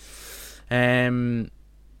 like, yeah,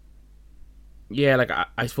 like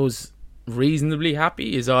I suppose reasonably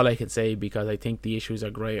happy is all I can say, because I think the issues are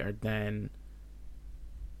greater than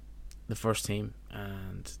the first team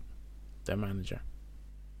and their manager.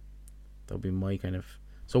 That'll be my kind of.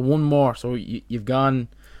 So one more. So you've gone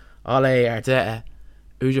Ole, Arteta.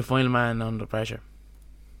 Who's your final man under pressure?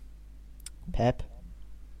 Pep.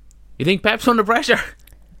 You think Pep's under pressure?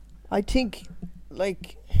 I think,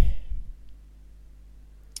 like,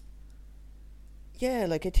 yeah,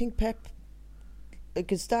 like, I think Pep, like,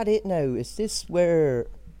 is that it now? Is this where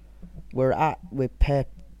we're at with Pep?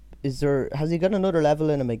 Has he got another level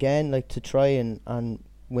in him again, like, to try and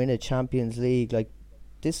win a Champions League? Like,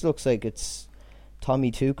 this looks like it's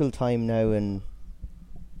Tommy Tuchel time now in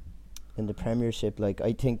the Premiership. Like,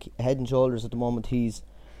 I think head and shoulders at the moment he's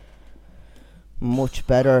much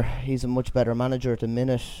better. He's a much better manager at the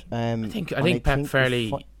minute. I think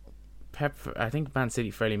Man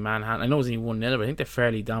City fairly manhandled. I know it was only 1-0, but I think they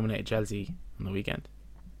fairly dominated Chelsea on the weekend.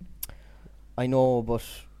 I know, but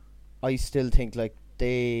I still think like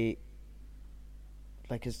they,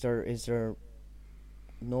 like, is there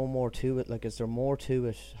no more to it? Like, is there more to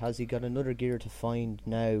it? Has he got another gear to find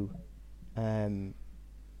now?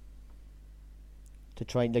 To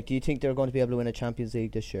try, like, do you think they're going to be able to win a Champions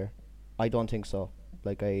League this year? I don't think so.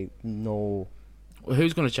 Like, I know. Well,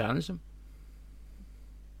 who's going to challenge them?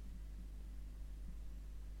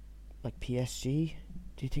 Like PSG?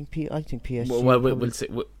 Do you think I think PSG? Well, we'll see.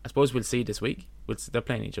 I suppose we'll see this week. They're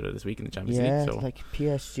playing each other this week in the Champions Yeah, League. So like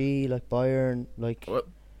PSG, like Bayern, like. Well,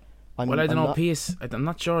 I don't know. I'm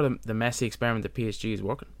not sure the Messi experiment at PSG is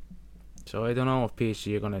working. So I don't know if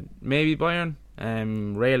PSG are gonna maybe Bayern,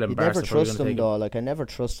 Real and You'd Barca. never trust them though. Like I never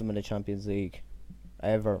trust them in the Champions League,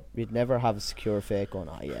 ever. You'd never have a secure fake going.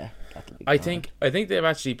 Oh yeah, that'll be. I think they've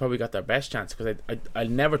actually probably got their best chance because I'll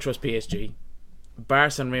never trust PSG.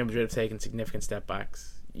 Barca and Real Madrid have taken significant step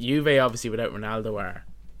backs. Juve obviously without Ronaldo are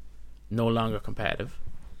no longer competitive.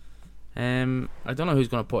 I don't know who's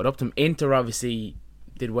going to put it up to them. Inter obviously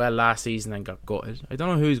did well last season and got gutted. I don't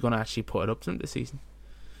know who's going to actually put it up to them this season.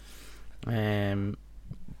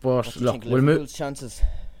 But look, we'll move. Chances.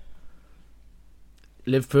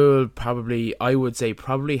 Liverpool probably, I would say,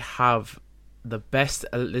 probably have the best.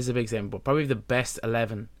 This is a big thing, but probably the best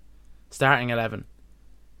 11, starting 11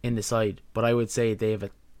 in the side. But I would say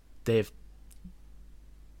they've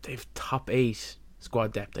top 8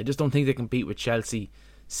 squad depth. I just don't think they compete with Chelsea,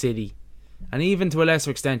 City, and even to a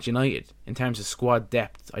lesser extent United in terms of squad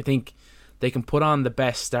depth. I think they can put on the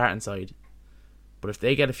best starting side, but if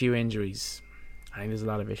they get a few injuries, I think there's a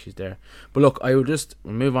lot of issues there. But look, we'll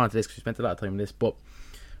move on to this because we spent a lot of time on this. But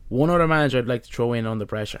one other manager I'd like to throw in under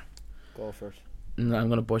pressure. Go for it. I'm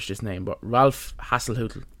going to butcher this name, but Ralph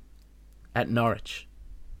Hasenhüttl at Norwich.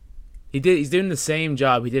 He's doing the same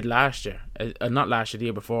job he did last year, not last year, the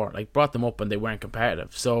year before. Like, brought them up and they weren't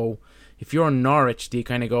competitive. So if you're in Norwich, do you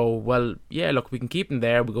kind of go, well, yeah, look, we can keep them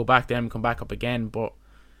there, we go back down and come back up again, but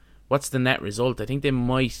what's the net result? I think they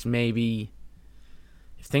might maybe,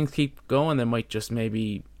 if things keep going, they might just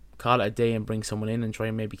maybe call it a day and bring someone in and try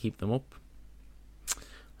and maybe keep them up.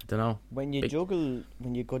 I don't know. When you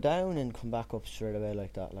when you go down and come back up straight away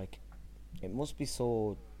like that, like, it must be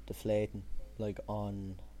so deflating, like,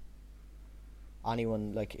 on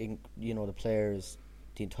anyone, like, the players,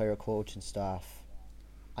 the entire coaching staff,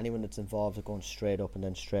 anyone that's involved with going straight up and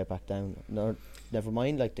then straight back down. Never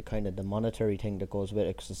mind, like, the kind of the monetary thing that goes with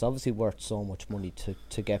it, because it's obviously worth so much money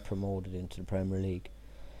to get promoted into the Premier League.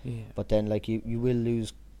 Yeah. But then, like, you will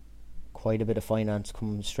lose quite a bit of finance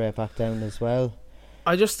coming straight back down as well.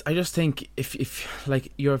 I just think if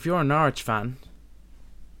you're a Norwich fan,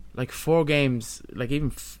 like 4 games, like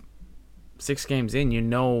even 6 games in, you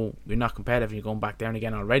know you're not competitive and you're going back down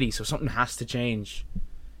again already. So something has to change.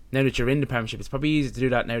 Now that you're in the Premiership, it's probably easy to do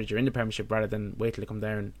that now that you're in the Premiership rather than wait till you come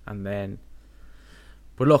down and then.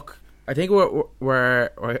 But look, I think we're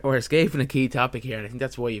escaping a key topic here, and I think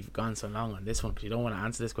that's why you've gone so long on this one, because you don't want to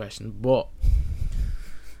answer this question. But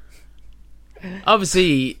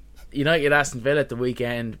obviously, United Aston Villa at the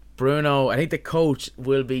weekend. Bruno, I think the coach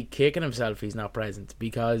will be kicking himself if he's not present,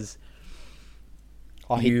 because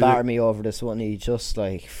he'd bar me over this one. He just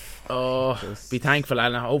like be thankful,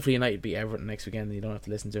 and hopefully United beat Everton next weekend and you don't have to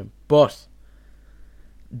listen to him. But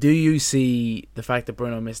do you see the fact that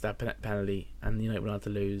Bruno missed that penalty and United went on to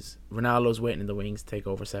lose? Ronaldo's waiting in the wings to take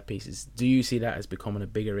over set pieces. Do you see that as becoming a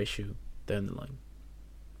bigger issue down the line?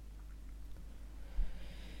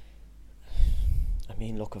 I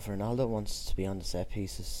mean, look, if Ronaldo wants to be on the set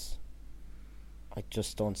pieces, I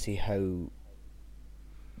just don't see how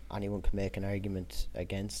anyone can make an argument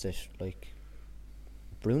against it. Like,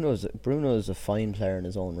 Bruno's a fine player in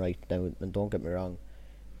his own right now, and don't get me wrong,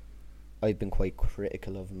 I've been quite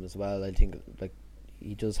critical of him as well. I think, like,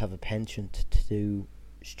 he does have a penchant to do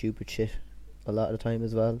stupid shit a lot of the time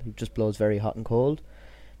as well. He just blows very hot and cold.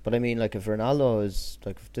 But I mean, like, if Ronaldo is,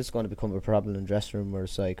 like, if this is going to become a problem in the dressing room where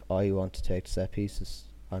it's like, I want to take the set pieces,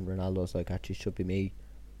 and Ronaldo's like, actually, should be me,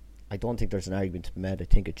 I don't think there's an argument to be made. I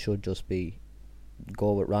think it should just be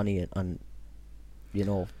go with Ronnie, and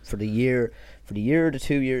for the year or the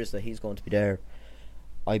 2 years that he's going to be there,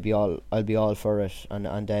 I'll be all for it,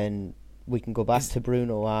 and then we can go back to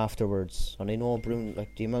Bruno afterwards. And I know Bruno,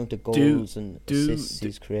 like, the amount of goals and assists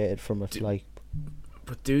he's created from it, like.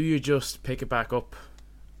 But do you just pick it back up?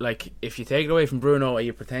 Like, if you take it away from Bruno, are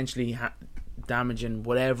you potentially damaging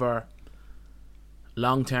whatever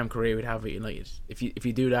long-term career we'd have at United? If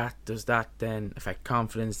you do that, does that then affect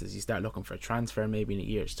confidence? Does you start looking for a transfer maybe in a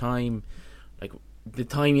year's time? Like, the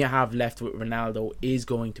time you have left with Ronaldo is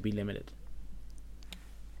going to be limited.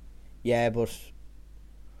 Yeah, but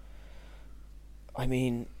I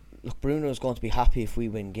mean, look, Bruno's going to be happy if we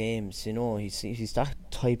win games. He's that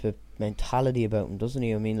type of mentality about him, doesn't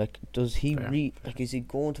he? I mean, like, does he is he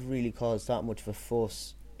going to really cause that much of a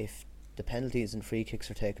fuss if the penalties and free kicks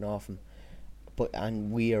are taken off him,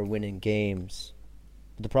 and we are winning games?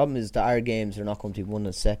 The problem is that our games are not going to be won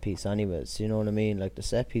at set piece anyways. You know what I mean? Like, the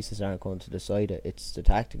set pieces aren't going to decide it. It's the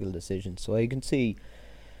tactical decision. So I can see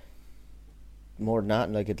more than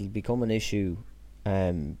that, like, it'll become an issue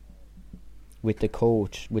with the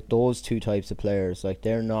coach, with those two types of players, like,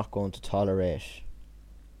 they're not going to tolerate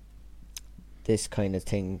this kind of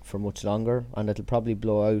thing for much longer, and it'll probably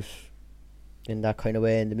blow out in that kind of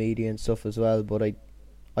way in the media and stuff as well. But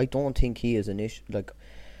I don't think he is an issue. Like,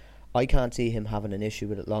 I can't see him having an issue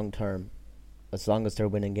with it long term, as long as they're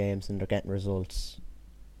winning games and they're getting results.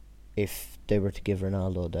 If they were to give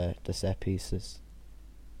Ronaldo the set pieces,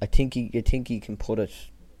 I think he can put it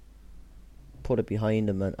behind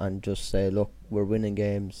him and just say, look, we're winning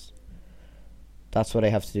games. That's what I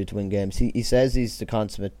have to do to win games. He says he's the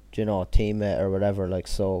consummate, teammate or whatever. Like,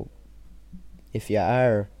 so if you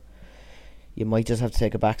are, you might just have to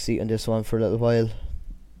take a backseat on this one for a little while.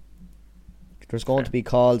 There's going to be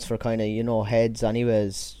calls for kind of, heads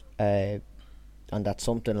anyways, and that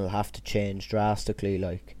something will have to change drastically,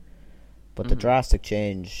 like. But the drastic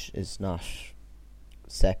change is not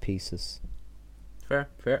set pieces. Fair.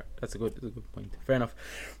 That's a good point. Fair enough.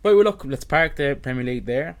 Right, well, look, let's park the Premier League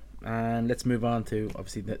there, and let's move on to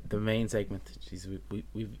obviously the main segment. Jeez,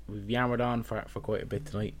 we've yammered on for quite a bit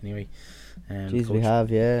tonight. Anyway, Jeez, we have,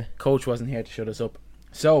 yeah. Coach wasn't here to shut us up,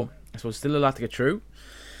 so I suppose still a lot to get through.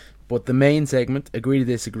 But the main segment, agree to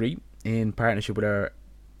disagree, in partnership with our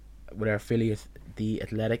affiliate, The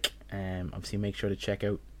Athletic. Obviously, make sure to check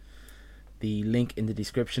out the link in the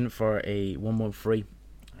description for a 1 month free.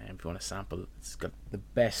 If you want to sample, it's got the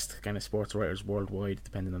best kind of sports writers worldwide,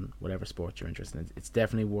 depending on whatever sport you're interested in. It's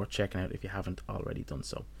definitely worth checking out if you haven't already done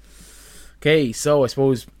so. Okay, so I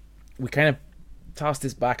suppose we kind of tossed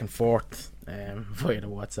this back and forth via the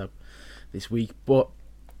WhatsApp this week, but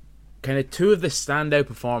kind of two of the standout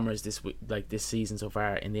performers this week, like this season so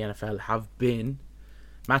far in the NFL, have been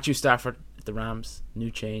Matthew Stafford at the Rams, new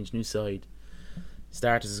change, new side.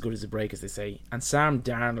 Start is as good as a break, as they say. And Sam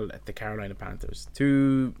Darnold at the Carolina Panthers.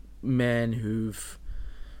 Two men who've...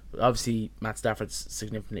 Obviously, Matt Stafford's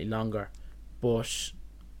significantly longer. But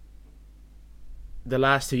the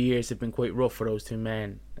last 2 years have been quite rough for those two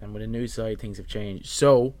men. And with a new side, things have changed.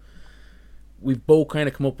 So, we've both kind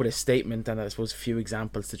of come up with a statement and I suppose a few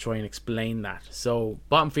examples to try and explain that. So,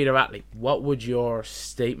 bottom feeder athlete, what would your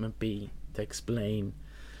statement be to explain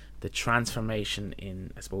the transformation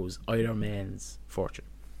in, I suppose, either man's fortune?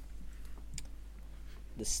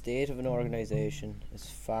 The state of an organisation is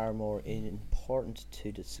far more important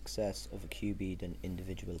to the success of a QB than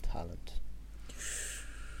individual talent.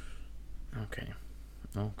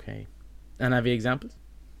 Okay. And have you examples?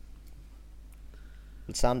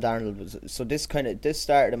 Well, Sam Darnold was... So this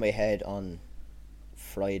started in my head on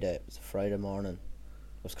Friday. It was a Friday morning.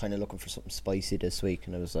 I was kind of looking for something spicy this week,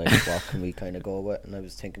 and I was like, what can we kind of go with? And I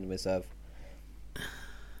was thinking to myself,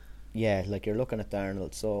 yeah, like, you're looking at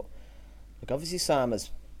Darnold. So, like, obviously Sam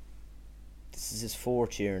this is his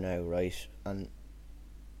 4th year now, right? And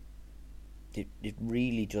it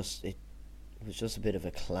really just, it was just a bit of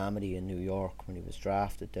a calamity in New York when he was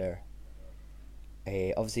drafted there.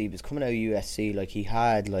 Obviously he was coming out of USC, like, he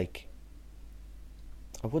had, like,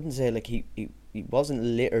 I wouldn't say, like, he wasn't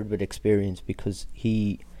littered with experience, because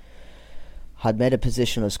he had made a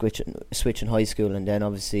position of switch in high school, and then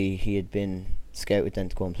obviously he had been scouted then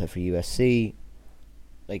to go and play for USC.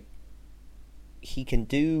 Like, he can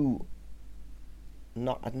do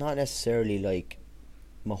not necessarily like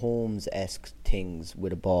Mahomes-esque things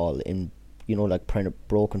with a ball in, like kind of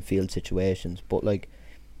broken field situations, but like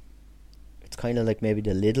it's kind of like maybe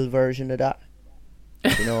the little version of that,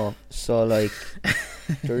 so like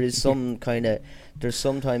there's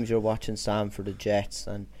sometimes you're watching Sam for the Jets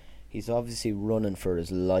and he's obviously running for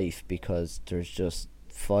his life because there's just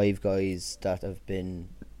 5 guys that have been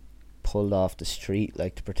pulled off the street,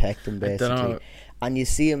 like, to protect him, basically. And you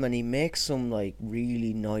see him and he makes some like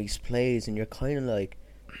really nice plays, and you're kind of like,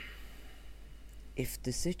 if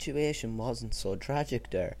the situation wasn't so tragic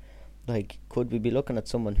there, like, could we be looking at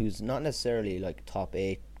someone who's not necessarily like top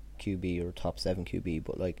 8 QB or top 7 QB,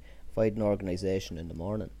 but like, if I had an organisation in the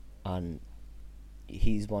morning and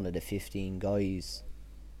he's one of the 15 guys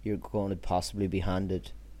you're going to possibly be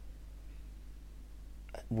handed,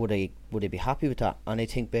 would I be happy with that? And I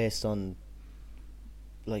think based on,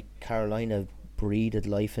 like, Carolina breathed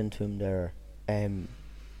life into him there,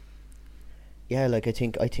 yeah, like, I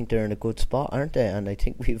think they're in a good spot, aren't they? And I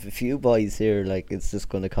think we have a few boys here, like, it's just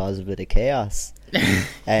going to cause a bit of chaos.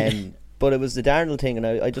 But it was the Darnold thing, and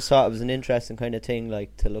I just thought it was an interesting kind of thing,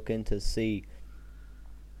 like, to look into, see,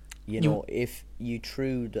 if you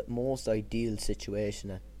threw the most ideal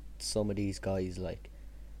situation at some of these guys, like,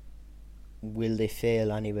 will they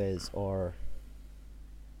fail anyways, or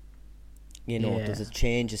does it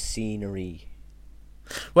change the scenery?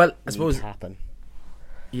 Well, I suppose happen.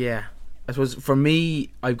 Yeah, I suppose for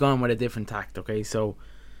me, I've gone with a different tact. Okay, so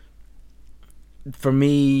for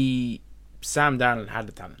me, Sam Darnold had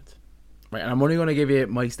the talent, right? And I'm only going to give you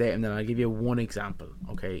my statement, then I'll give you one example.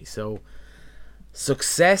 Okay, so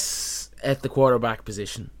success at the quarterback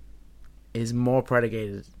position is more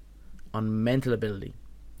predicated on mental ability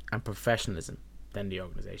and professionalism than the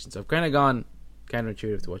organization. So I've kind of gone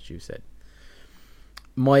counterintuitive to what you said.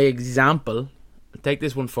 My example, I'll take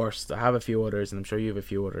this one first. I have a few others, and I'm sure you have a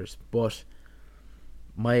few others, but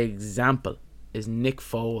my example is Nick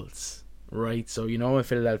Foles, right? So you know I'm a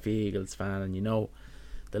Philadelphia Eagles fan, and you know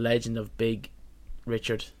the legend of Big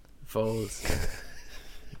Richard Foles.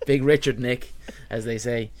 Big Richard Nick, as they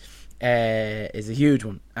say, is a huge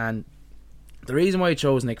one. And the reason why I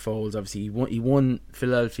chose Nick Foles, obviously, he won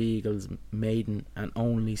Philadelphia Eagles' maiden and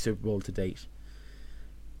only Super Bowl to date.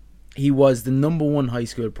 He was the number one high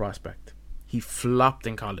school prospect. He flopped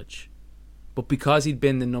in college. But because he'd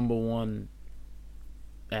been the number one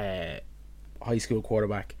high school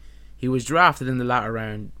quarterback, he was drafted in the latter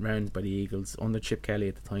rounds by the Eagles under Chip Kelly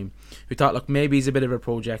at the time, who thought, look, maybe he's a bit of a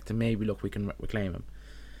project and maybe, look, we can reclaim him.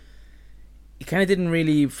 He kind of didn't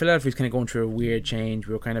really... Philadelphia was kind of going through a weird change.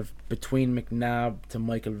 We were kind of between McNabb to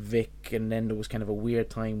Michael Vick, and then there was kind of a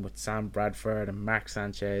weird time with Sam Bradford and Mark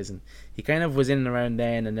Sanchez, and he kind of was in and around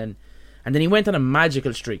then, and then he went on a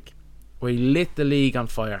magical streak where he lit the league on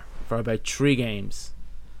fire for about 3 games.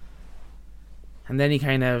 And then he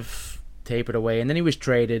kind of tapered away, and then he was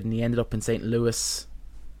traded, and he ended up in St. Louis,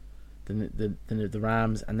 the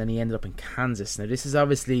Rams, and then he ended up in Kansas. Now this is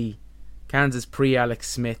obviously Kansas pre-Alex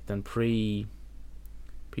Smith and pre-Paddy,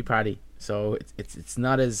 so it's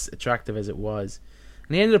not as attractive as it was.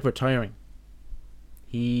 And he ended up retiring.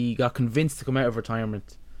 He got convinced to come out of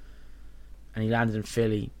retirement, and he landed in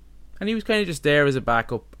Philly, and he was kind of just there as a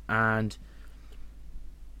backup. And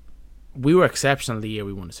we were exceptional the year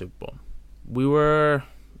we won the Super Bowl. We were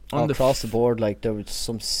across the board. Like there was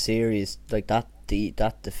some serious, like that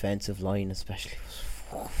defensive line especially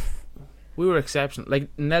was. We were exceptional. Like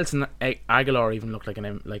Nelson Aguilar even looked like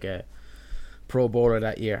a Pro Bowler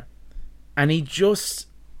that year, and he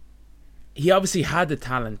obviously had the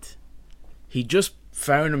talent. He just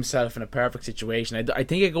found himself in a perfect situation. I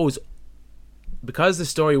think it goes because the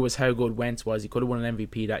story was how good Wentz was. He could have won an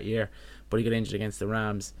MVP that year, but he got injured against the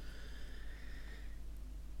Rams.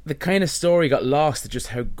 The kind of story got lost at just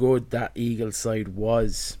how good that Eagles side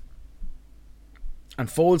was, and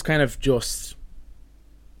Foles kind of just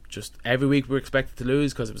every week we were expected to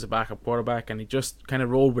lose because it was a backup quarterback, and he just kind of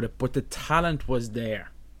rolled with it. But the talent was there,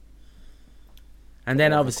 and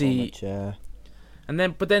then obviously,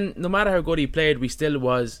 but then no matter how good he played, we still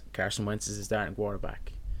was Carson Wentz as a starting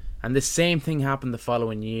quarterback, and the same thing happened the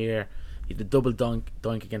following year. He had the double dunk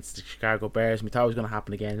against the Chicago Bears, and we thought it was going to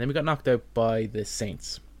happen again. And then we got knocked out by the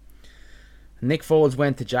Saints. Nick Foles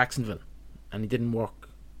went to Jacksonville, and it didn't work.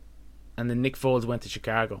 And then Nick Foles went to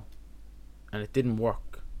Chicago, and it didn't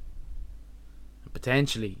work. And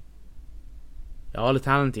potentially, all the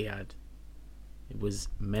talent he had, it was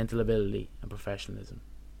mental ability and professionalism.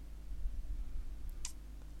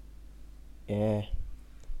 Yeah.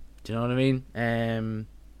 Do you know what I mean?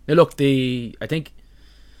 Now look, I think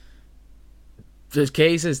there's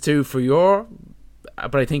cases too for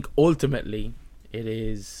but I think ultimately it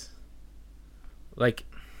is like,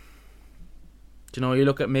 you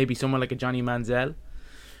look at maybe someone like a Johnny Manziel,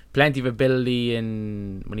 plenty of ability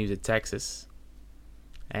when he was at Texas.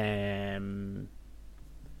 There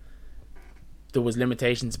was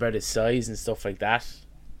limitations about his size and stuff like that,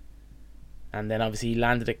 and then obviously he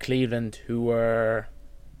landed at Cleveland, who were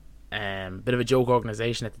a bit of a joke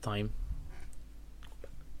organisation at the time.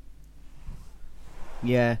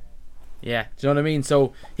 Yeah. Do you know what I mean?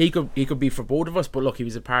 So he could be for both of us, but look, he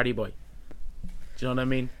was a party boy. Do you know what I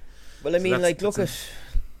mean? Well, I mean, like look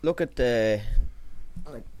at the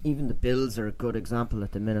even the Bills are a good example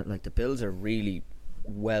at the minute. Like the Bills are a really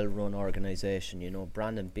well-run organisation.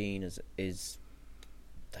 Brandon Beane is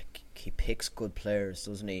like, he picks good players,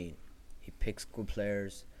 doesn't he? He picks good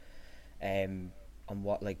players. On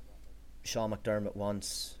what like Sean McDermott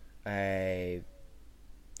wants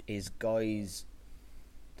is guys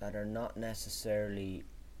that are not necessarily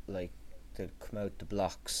like they come out the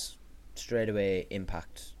blocks straight away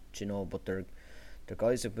impact, but they're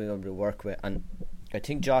guys that we're able to work with. And I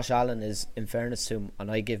think Josh Allen is, in fairness to him,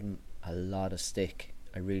 and I give him a lot of stick,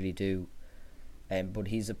 I really do, but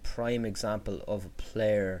he's a prime example of a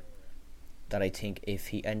player that I think if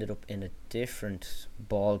he ended up in a different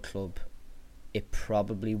ball club, it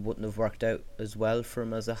probably wouldn't have worked out as well for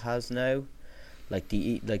him as it has now. Like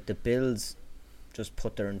the Bills just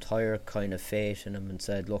put their entire kind of faith in him and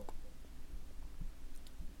said, look,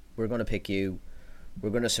 we're going to pick you, we're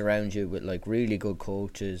going to surround you with like really good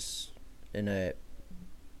coaches, in a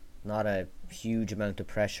not a huge amount of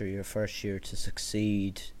pressure your first year to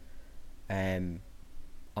succeed, and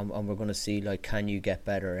we're going to see like, can you get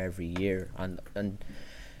better every year? And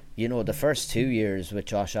you know, the first 2 years with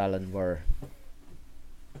Josh Allen were,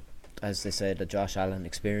 as they say, the Josh Allen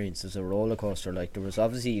experience is a roller coaster. Like, there was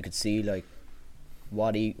obviously, you could see like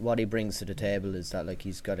what he brings to the table is that like,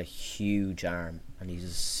 he's got a huge arm and he's a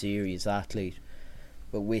serious athlete,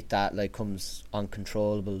 but with that like comes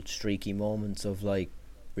uncontrollable streaky moments of like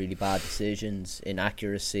really bad decisions,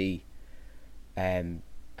 inaccuracy, and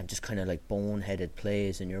just kind of like boneheaded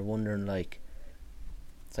plays, and you're wondering like,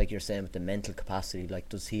 it's like you're saying with the mental capacity, like,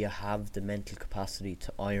 does he have the mental capacity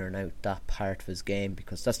to iron out that part of his game?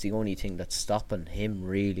 Because that's the only thing that's stopping him,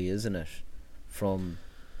 really, isn't it? From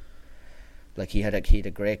like, he had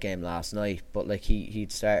a great game last night, but like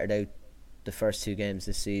he'd started out the first 2 games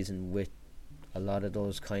this season with a lot of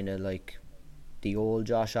those kind of like the old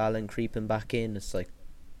Josh Allen creeping back in. It's like,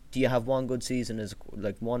 do you have one good season as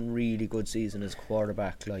like one really good season as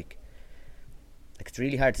quarterback? Like it's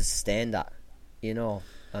really hard to sustain that, you know.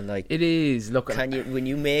 And like, it is. Look, can you, when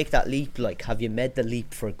you make that leap, like, have you made the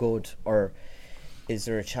leap for good, or is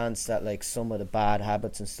there a chance that like some of the bad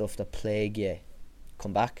habits and stuff that plague you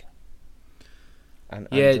come back? And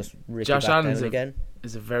just rip Josh you back Allen down again?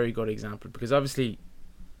 is a very good example, because obviously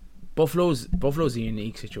Buffalo's a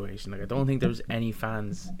unique situation. Like, I don't think there's any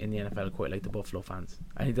fans in the NFL quite like the Buffalo fans.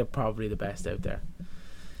 I think they're probably the best out there.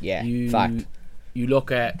 Yeah, fact. You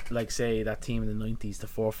look at, like, say, that team in the 90s, the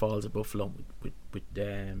Four Falls of Buffalo, with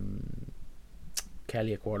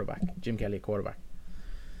Kelly at quarterback, Jim Kelly at quarterback.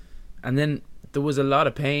 And then there was a lot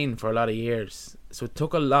of pain for a lot of years. So it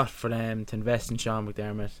took a lot for them to invest in Sean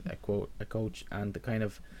McDermott, a coach, and the kind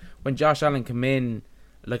of, when Josh Allen came in,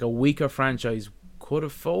 like, a weaker franchise could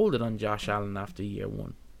have folded on Josh Allen after year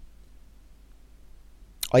 1.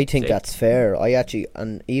 I think that's fair.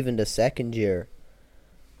 And even the second year,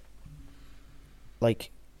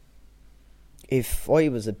 like, if I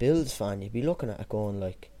was a Bills fan, you'd be looking at it going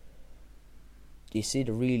like, you see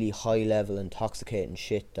the really high level intoxicating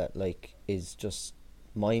shit that like is just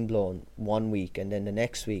mind blowing one week, and then the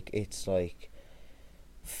next week it's like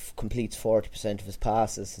completes 40% of his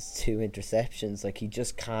passes, his 2 interceptions. Like, he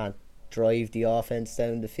just can't drive the offense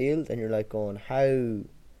down the field, and you're like going, how?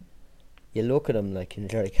 You look at him like, and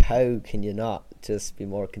you're like, how can you not just be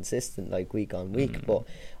more consistent, like, week on week? But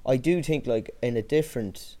I do think, like, in a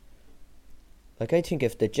different, like, I think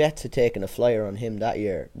if the Jets had taken a flyer on him that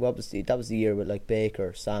year, obviously that was the year with like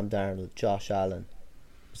Baker, Sam Darnold, Josh Allen.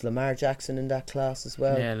 Was Lamar Jackson in that class as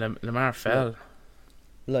well? Yeah, Lamar fell.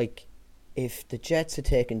 Like, if the Jets had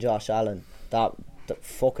taken Josh Allen, that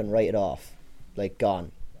fucking write it off, like,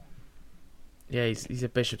 gone. Yeah, he's a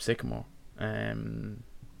Bishop Sycamore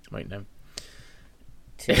right now.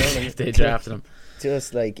 If they drafted him,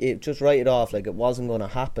 just write it off, like it wasn't going to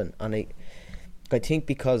happen. And I think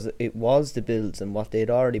because it was the Bills and what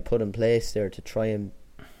they'd already put in place there to try and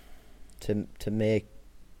to make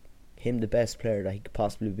him the best player that he could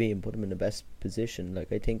possibly be and put him in the best position.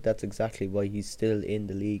 Like, I think that's exactly why he's still in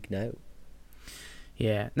the league now.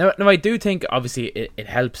 Yeah. Now I do think obviously it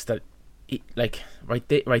helps that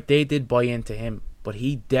they did buy into him, but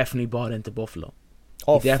he definitely bought into Buffalo.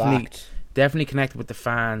 Oh, he definitely connected with the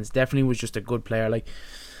fans. Definitely was just a good player. Like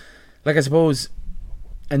I suppose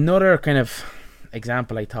another kind of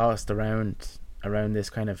example I tossed around this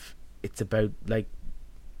kind of, it's about like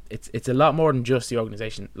it's a lot more than just the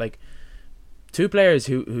organization. Like, 2 players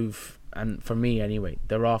who've, and for me anyway,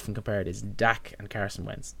 they're often compared, is Dak and Carson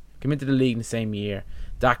Wentz. Came into the league in the same year.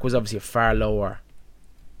 Dak was obviously a far lower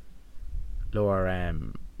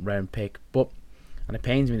round pick, but, and it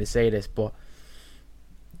pains me to say this, but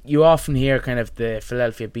you often hear kind of the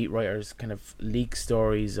Philadelphia beat writers kind of leak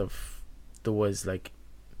stories of there was like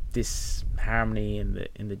this harmony in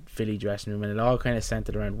the Philly dressing room, and it all kind of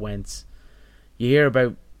centered around Wentz. You hear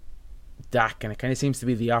about Dak, and it kind of seems to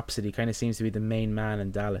be the opposite. He kind of seems to be the main man in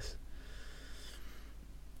Dallas.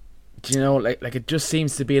 Do you know, like it just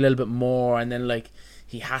seems to be a little bit more, and then like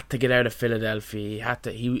he had to get out of Philadelphia.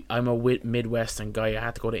 I'm a Midwestern guy. I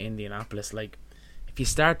had to go to Indianapolis. Like, if you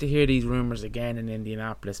start to hear these rumors again in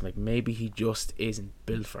Indianapolis, like, maybe he just isn't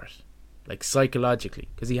built for it, like, psychologically,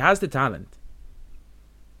 because he has the talent.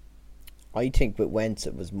 I think with Wentz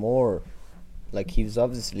it was more like, he was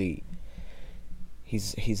obviously,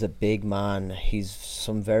 he's a big man. He's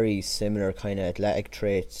some very similar kind of athletic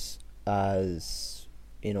traits as,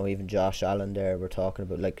 you know, even Josh Allen there we're talking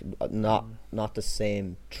about. Like, not the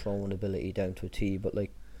same throwing ability down to a T, but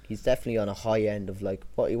like, he's definitely on a high end of like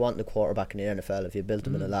what you want in a quarterback in the NFL. If you built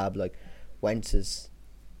him in a lab, like, Wentz is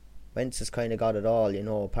Wentz has kind of got it all, you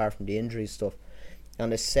know, apart from the injury stuff.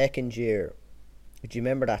 And the second year, do you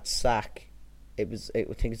remember that sack? I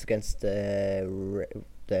think it's against the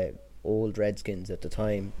old Redskins at the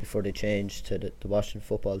time, before they changed to the Washington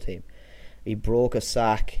football team. He broke a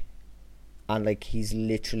sack, and like he's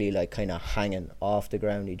literally like kind of hanging off the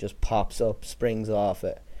ground. He just pops up, springs off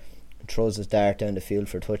it, and throws his dart down the field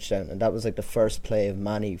for a touchdown. And that was like the first play of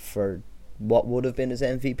Manny for what would have been his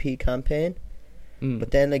MVP campaign.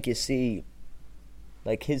 But then, like, you see,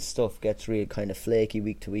 like, his stuff gets real kind of flaky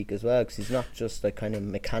week to week as well, because he's not just like kind of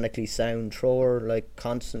mechanically sound thrower, like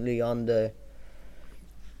constantly on the.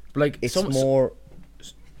 Like, it's more.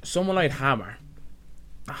 Someone like Hammer.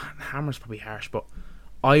 Hammer's probably harsh, but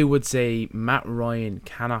I would say Matt Ryan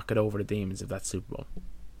cannot get over the demons of that Super Bowl.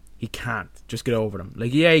 He can't just get over them.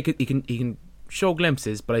 Like, yeah, he can show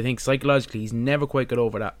glimpses, but I think psychologically he's never quite got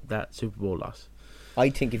over that Super Bowl loss. I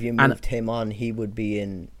think if you moved him on, he would be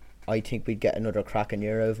in. I think we'd get another cracking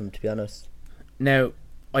year out of him, to be honest. Now,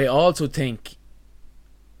 I also think,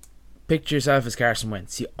 picture yourself as Carson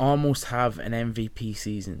Wentz. You almost have an MVP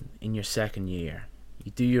season in your second year.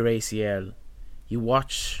 You do your ACL. You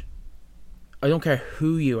watch. I don't care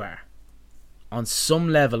who you are. On some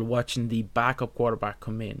level, watching the backup quarterback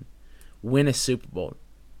come in, win a Super Bowl,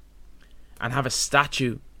 and have a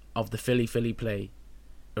statue of the Philly play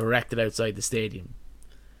erected outside the stadium.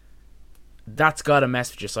 That's got to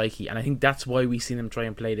mess with your psyche, and I think that's why we've seen him try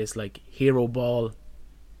and play this like hero ball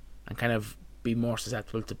and kind of be more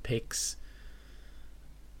susceptible to picks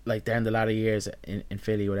like down the latter years in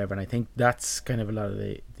Philly or whatever. And I think that's kind of a lot of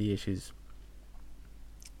the issues.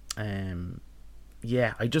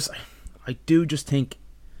 Yeah, I do just think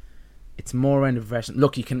it's more around the profession.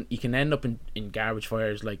 Look, you can end up in garbage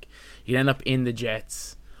fires. Like, you can end up in the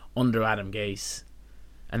Jets under Adam Gase,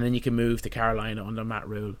 and then you can move to Carolina under Matt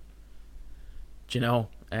Rule. Do you know?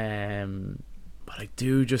 But I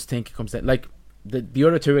do just think it comes down, like the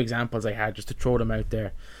other two examples I had, just to throw them out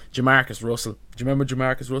there. Jamarcus Russell. Do you remember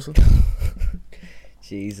Jamarcus Russell?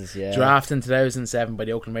 Jesus, yeah. Drafted in 2007 by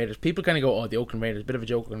the Oakland Raiders. People kind of go, "Oh, the Oakland Raiders, bit of a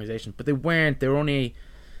joke organization," but they weren't. They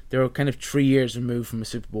were kind of 3 years removed from a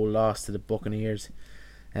Super Bowl loss to the Buccaneers.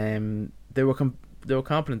 They were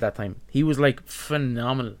competent that time. He was like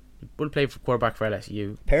phenomenal. He would have played for quarterback for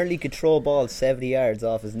LSU. Apparently, he could throw a ball 70 yards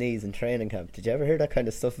off his knees in training camp. Did you ever hear that kind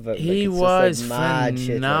of stuff about him? He was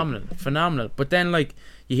phenomenal. But then, like,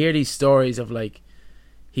 you hear these stories of like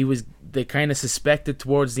they kind of suspected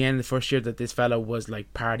towards the end of the first year that this fella was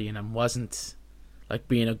like partying and wasn't like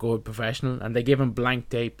being a good professional, and they give him blank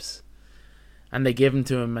tapes. And they give him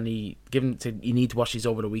to him, and you need to watch these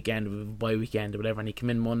over the weekend, by weekend or whatever. And he came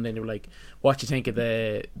in Monday, and they were like, "What do you think of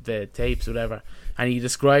the tapes, or whatever?" And he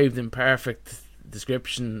described in perfect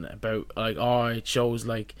description about like, "Oh, it shows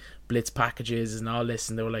like blitz packages and all this,"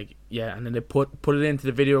 and they were like, "Yeah." And then they put it into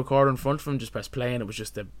the video recorder in front of him, just press play, and it was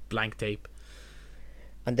just a blank tape.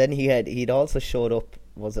 And then he'd also showed up.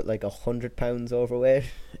 Was it like 100 pounds overweight?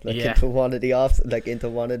 Like, yeah. Into one of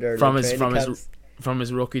their training camps? From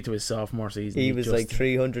his rookie to his sophomore season, he was like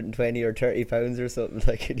 320 or 30 pounds or something.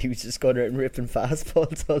 Like, and he was just going out and ripping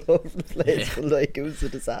fastballs all over the place. Yeah. But like, it was a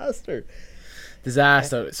disaster.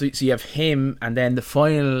 So you have him, and then the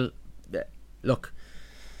final. Look,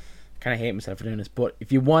 I kind of hate myself for doing this, but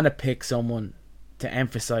if you want to pick someone to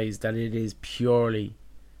emphasize that it is purely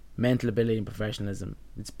mental ability and professionalism,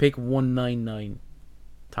 it's pick 199,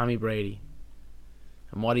 Tommy Brady,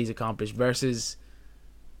 and what he's accomplished versus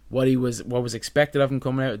what was expected of him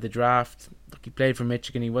coming out of the draft. Look, he played for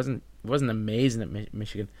Michigan. He wasn't amazing at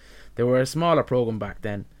Michigan. They were a smaller program back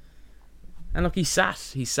then. And look, he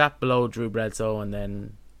sat below Drew Bledsoe, and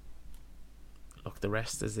then look, the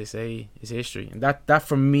rest, as they say, is history. And that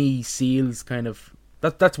for me seals kind of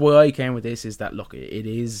that's why I came with this, is that look, it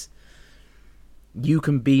is, you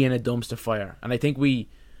can be in a dumpster fire. And I think we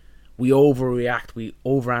overreact, we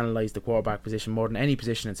overanalyze the quarterback position more than any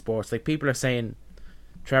position in sports. Like, people are saying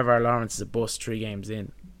Trevor Lawrence is a bust 3 games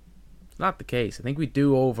in. It's not the case. I think we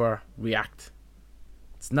do overreact.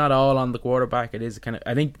 It's not all on the quarterback. It is kind of,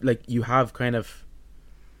 I think, like, you have kind of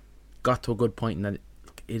got to a good point in that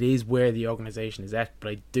it is where the organisation is at. But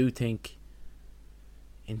I do think,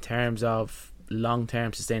 in terms of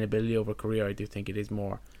long-term sustainability over a career, I do think it is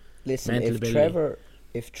more. Listen, mental ability.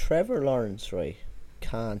 If Trevor Lawrence, right,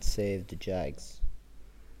 can't save the Jags,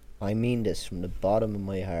 I mean this from the bottom of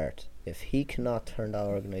my heart. If he cannot turn that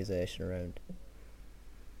organisation around,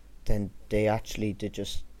 then they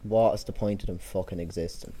just, what is the point of them fucking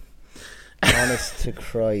existing? Honest to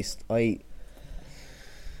Christ, you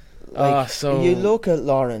look at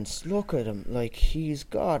Lawrence, look at him, like, he's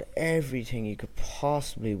got everything you could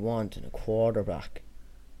possibly want in a quarterback,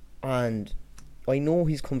 and I know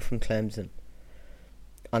he's come from Clemson,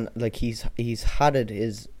 and like he's had it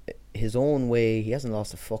his own way. He hasn't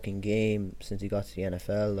lost a fucking game since he got to the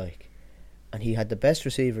NFL, like, and he had the best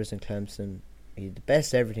receivers in Clemson. He had the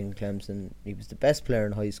best everything in Clemson. He was the best player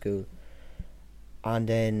in high school, and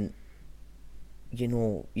then, you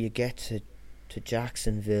know, you get to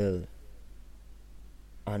Jacksonville,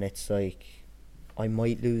 and it's like, I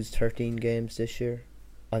might lose 13 games this year.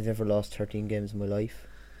 I've never lost 13 games in my life.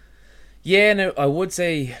 Yeah, no, I would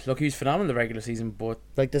say, look, he was phenomenal the regular season, but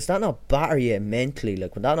like, does that not batter you mentally?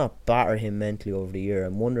 Like, would that not batter him mentally over the year?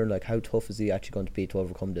 I'm wondering, like, how tough is he actually going to be to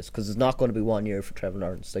overcome this? Because it's not going to be 1 year for Trevor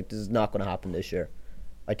Lawrence. Like, this is not going to happen this year.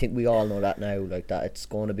 I think we all know that now. Like, that it's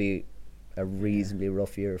going to be a reasonably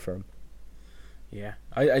rough year for him. yeah,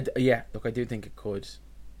 yeah. Look, I do think it could.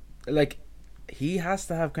 Like, he has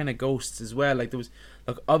to have kind of ghosts as well. Like, there was,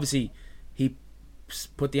 look, obviously, he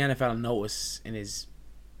put the NFL on notice in his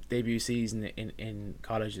debut season in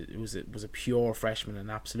college. It was a pure freshman, an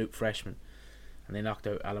absolute freshman, and they knocked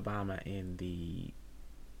out Alabama in the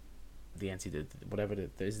NCAA, whatever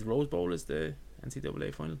is the Rose Bowl is the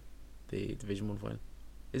NCAA final, the Division 1 final.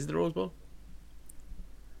 Is it the Rose Bowl?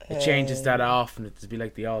 It changes that often. It'd be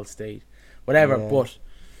like the All-State, whatever. Yeah. But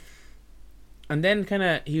and then kind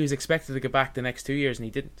of he was expected to get back the next 2 years, and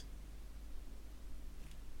he didn't.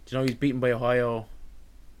 Do you know he was beaten by Ohio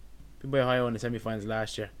in the semi-finals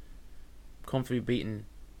last year? Comfortably beaten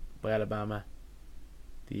by Alabama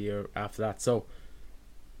the year after that. So,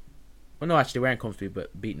 well, no, actually, they weren't comfortably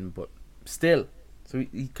beaten, but still. So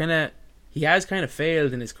he has kind of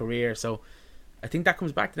failed in his career. So, I think that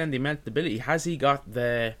comes back to then the mental ability. Has he got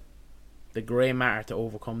the grey matter to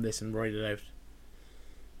overcome this and ride it out?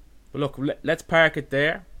 But look, let's park it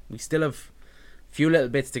there. We still have a few little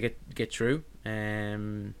bits to get through.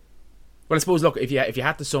 Well, I suppose, look, if you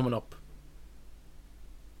had to sum it up,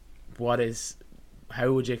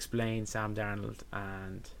 how would you explain Sam Darnold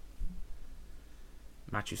and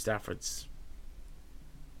Matthew Stafford's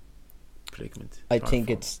predicament? I think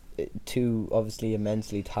it's two obviously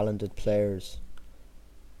immensely talented players.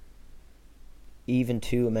 Even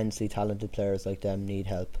two immensely talented players like them need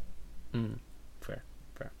help. Fair.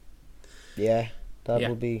 Yeah, that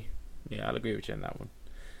would be. Yeah, I'll agree with you on that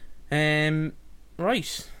one.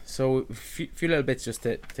 Right, so a few little bits just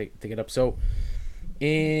to get up. So,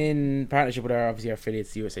 in partnership with our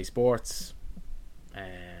affiliates, USA Sports,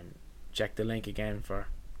 check the link again for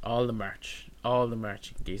all the merch. You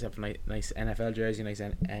can get yourself a nice NFL jersey, nice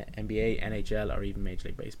NBA, NHL, or even Major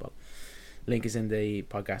League Baseball. Link is in the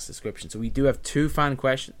podcast description. So we do have 2 fan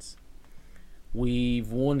questions. We've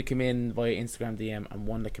one that come in via Instagram DM and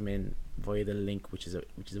one that come in via the link, which is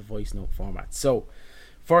a voice note format. So,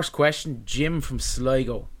 first question, Jim from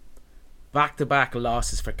Sligo. Back-to-back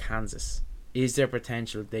losses for Kansas. Is there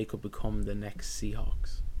potential they could become the next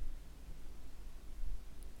Seahawks?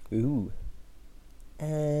 Ooh.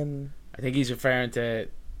 I think he's referring to,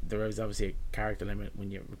 there was obviously a character limit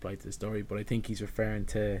when you replied to the story, but I think he's referring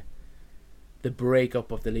to the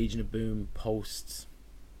breakup of the Legion of Boom post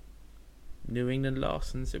New England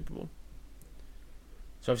loss in the Super Bowl.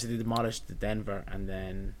 So obviously they demolished the Denver and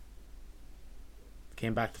then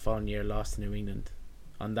came back the following year, lost to New England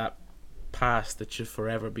on that pass that should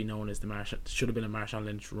forever be known as should have been a Marshawn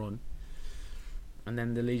Lynch run. And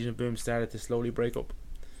then the Legion of Boom started to slowly break up.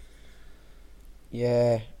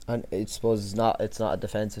 Yeah, and I suppose it's not a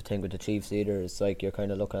defensive thing with the Chiefs either. It's like you're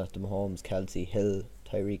kind of looking at the Mahomes, Kelsey, Hill,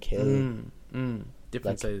 Tyreek Hill.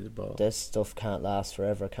 Different side of the ball. This stuff can't last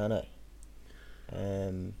forever, can it?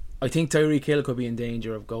 I think Tyreek Hill could be in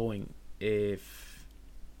danger of going if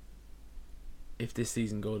this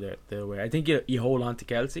season go their way. I think you hold on to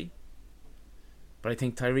Kelsey, but I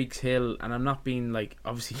think Tyreek Hill, and I'm not being like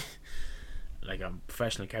obviously like a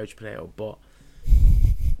professional couch potato, but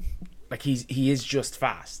like he is just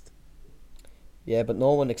fast. Yeah, but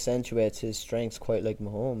no one accentuates his strengths quite like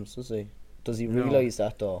Mahomes, does he? Does he realise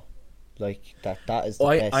that though? Like that is the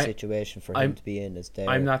best situation for him to be in. Is there?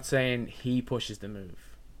 I'm not saying he pushes the move.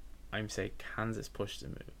 I'm saying Kansas pushes the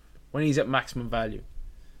move when he's at maximum value.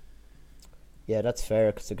 Yeah, that's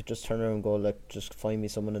fair, because they could just turn around and go, like, just find me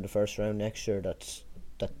someone in the first round next year that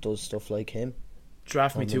does stuff like him.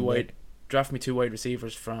 Draft me two wide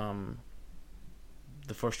receivers from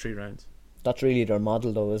the first 3 rounds. That's really their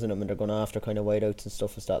model, though, isn't it? When they're going after kind of wideouts and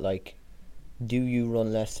stuff, is that like, do you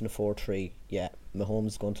run less than a 4-3? Yeah, Mahomes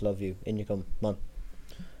is going to love you. In you come on.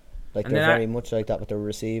 Like, and they're very much like that with their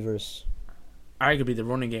receivers. Arguably, the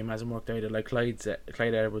running game hasn't worked either. Like Clyde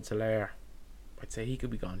Edwards-Helaire, I'd say he could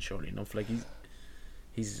be gone shortly enough. Like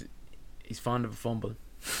he's fond of a fumble.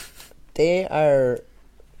 They are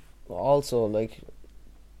also like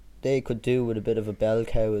they could do with a bit of a bell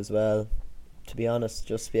cow as well, to be honest,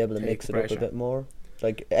 just to be able to Take mix the it up pressure. a bit more.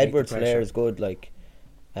 Like, the Edwards-Helaire pressure. is good, like,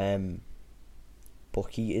 but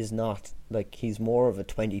he is not, like, he's more of a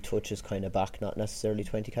 20 touches kind of back, not necessarily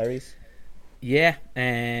 20 carries. Yeah,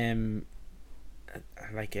 I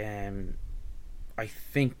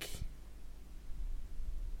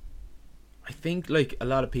think like a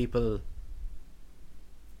lot of people,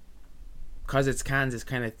 because it's Kansas,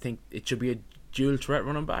 kind of think it should be a dual threat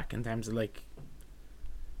running back in terms of like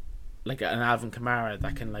an Alvin Kamara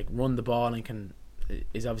that can like run the ball and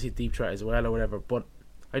is obviously a deep threat as well or whatever. But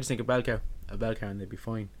I just think a bell cow, and they'd be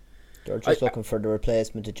fine. They're just looking for the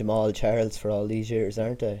replacement of Jamal Charles for all these years,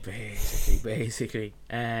 aren't they? Basically.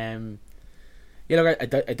 Yeah, look,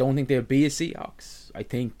 I don't think they'll be a Seahawks. I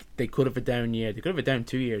think they could have a down year. They could have a down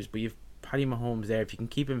 2 years, but you've Patty Mahomes there. If you can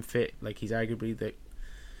keep him fit, like he'll arguably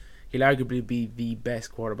be the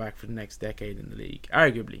best quarterback for the next decade in the league.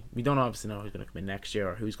 Arguably, we don't obviously know who's going to come in next year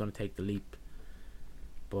or who's going to take the leap.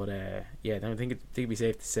 But yeah, I think it'd be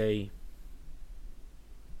safe to say.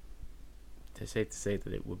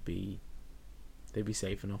 That it would be. They'd be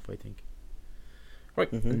safe enough, I think.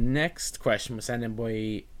 Right, Next question was sent in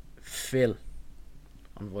by Phil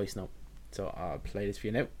on voice note. So I'll play this for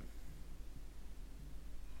you now.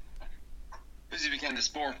 Busy weekend of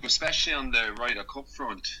sport, but especially on the Ryder Cup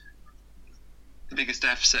front. The biggest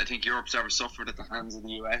deficit I think Europe's ever suffered at the hands of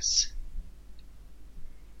the US.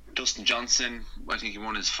 Dustin Johnson, I think he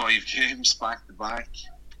won his 5 games back to back.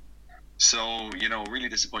 So, really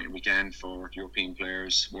disappointing weekend for European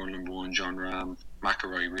players. World number 1, John Ram.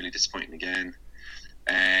 McIlroy, really disappointing again.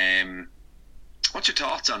 What's your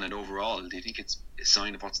thoughts on it overall? Do you think it's a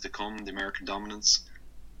sign of what's to come, the American dominance?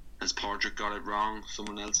 Has Padraig got it wrong?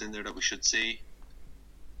 Someone else in there that we should see?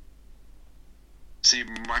 See,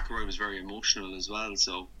 McIlroy was very emotional as well,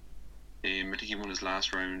 so I think he won his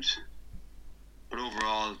last round. But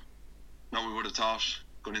overall, not what we would have thought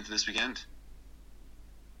going into this weekend.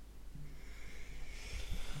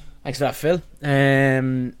 Thanks for that, Phil.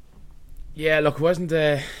 Yeah, look,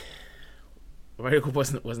 Ryder Cup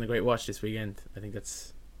wasn't a great watch this weekend. I think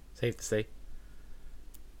that's safe to say.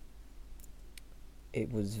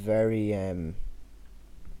 It was very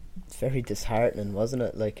disheartening, wasn't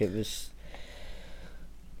it? Like, it was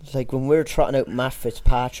like when we're trotting out Matt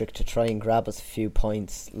Fitzpatrick to try and grab us a few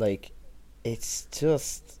points, like, it's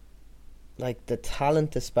just like the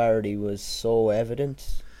talent disparity was so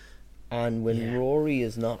evident. And when Rory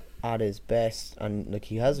is not at his best, and like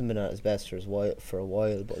he hasn't been at his best for a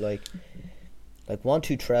while, but like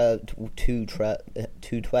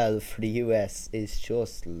 212 for the US is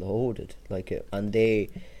just loaded. Like it, and they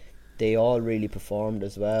all really performed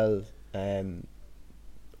as well. I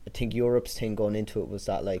think Europe's thing going into it was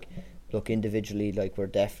that, like, look, individually, like, we're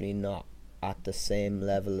definitely not at the same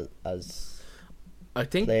level as I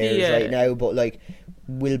think players right now, but like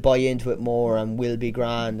we'll buy into it more and we'll be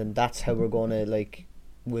grand, and that's how we're gonna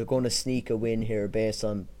sneak a win here based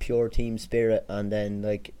on pure team spirit. And then,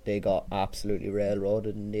 like, they got absolutely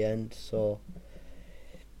railroaded in the end. So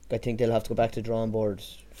I think they'll have to go back to drawing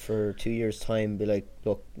boards for 2 years' time, be like,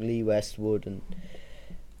 look, Lee Westwood, and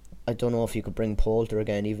I don't know if you could bring Poulter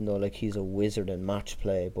again, even though, like, he's a wizard in match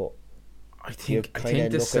play, but I think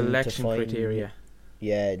the selection criteria.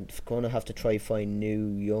 Yeah, going to have to try find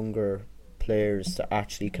new, younger players that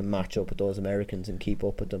actually can match up with those Americans and keep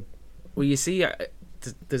up with them. Well, you see,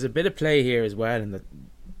 there's a bit of play here as well, in that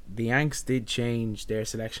the Yanks did change their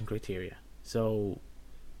selection criteria. So,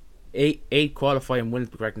 eight qualify. I'm willing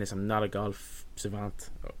to be correcting this. I'm not a golf savant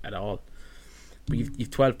at all. But you've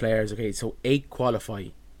 12 players, okay, so 8 qualify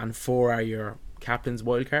and 4 are your captain's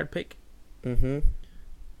wildcard pick. Mm-hmm.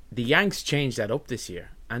 The Yanks changed that up this year,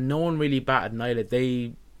 and no one really batted an eyelid.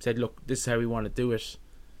 They said, look, this is how we want to do it.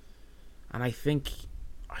 And I think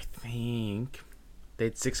they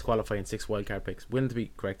had 6 qualifying, 6 wildcard picks. Willing to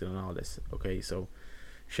be corrected on all this, okay, so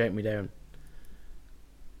shout me down.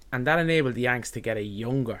 And that enabled the Yanks to get a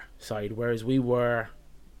younger side, whereas we were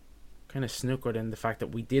kind of snookered in the fact that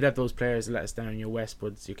we did have those players that let us down, your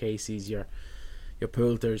Westwoods, your Caseys, your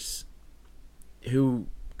Poulters, who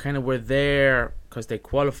kind of were there because they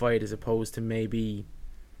qualified as opposed to maybe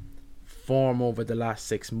form over the last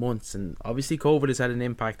 6 months. And obviously COVID has had an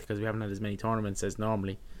impact because we haven't had as many tournaments as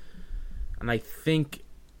normally. And I think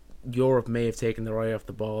Europe may have taken their eye off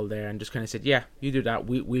the ball there and just kind of said, yeah, you do that,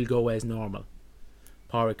 we'll go as normal.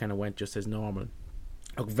 Power kind of went just as normal.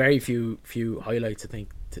 Look, very few highlights, I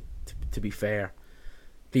think, to be fair.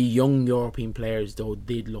 The young European players, though,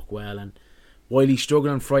 did look well. And while he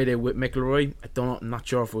struggled on Friday with McIlroy, I'm not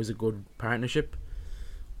sure if it was a good partnership.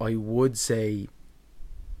 I would say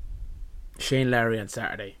Shane Lowry on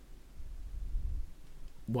Saturday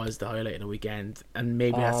was the highlight of the weekend, and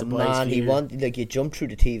maybe that's a bias man, view. he wanted, like, you jumped through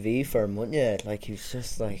the TV for him, wouldn't you? Like, he was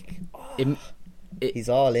just like, he's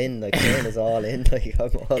all in, like, Shane is all in, like,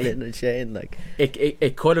 I'm all in on Shane, like.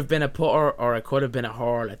 It could have been a putter, or it could have been a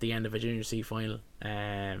hurl at the end of a Junior C final.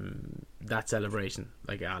 That celebration,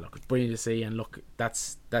 like, look, it's brilliant to see, and look,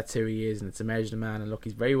 that's who he is, and it's a measure of man, and look,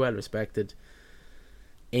 he's very well respected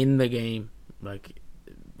in the game. Like,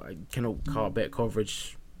 I caught a bit of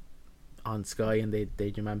coverage on Sky, and they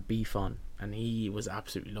did your man beef on, and he was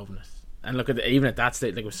absolutely loving it. And look, even at that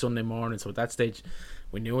stage, like, it was Sunday morning, so at that stage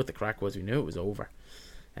we knew what the crack was, we knew it was over.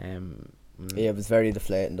 Yeah, it was very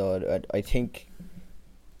deflating though. I think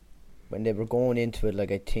when they were going into it,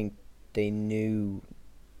 like, I think they knew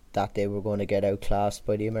that they were going to get outclassed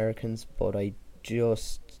by the Americans, but I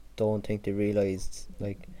just don't think they realised,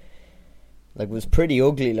 like it was pretty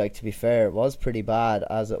ugly, like, to be fair. It was pretty bad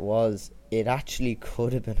as it was. It actually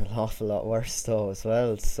could have been an awful lot worse though as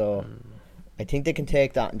well, so I think they can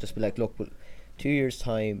take that and just be like, look, 2 years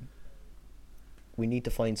time we need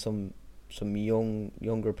to find some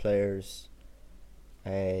younger players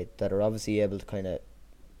that are obviously able to kind of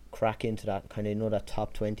crack into that kind of, you know, that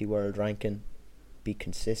top 20 world ranking, be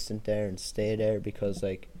consistent there and stay there, because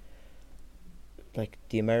like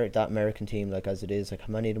that American team, like, as it is, like,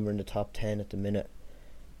 how many of them are in the top 10 at the minute?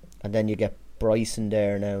 And then you get Bryson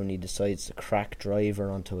there now, and he decides to crack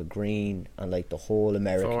driver onto a green, and like the whole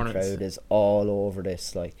American crowd is all over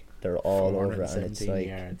this, like, they're all over it, and it's like,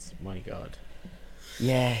 yards. My God.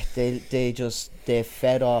 Yeah, they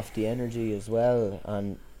fed off the energy as well,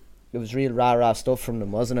 and it was real rah-rah stuff from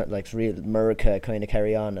them, wasn't it? Like, real America kind of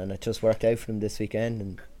carry on, and it just worked out for them this weekend.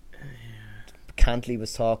 And Cantley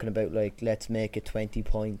was talking about, like, let's make it 20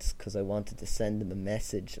 points because I wanted to send him a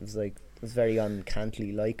message. It was like, it was very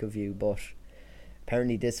un-Cantley-like of you, but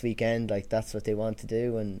apparently this weekend, like, that's what they want to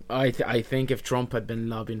do. And I think if Trump had been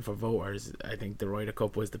lobbying for voters, I think the Ryder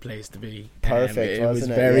Cup was the place to be. Perfect,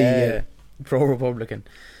 wasn't it? It was very pro-Republican.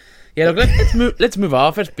 Yeah, look, let's move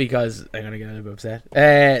off it, because I'm gonna get a little bit upset.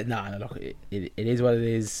 No, look, it is what it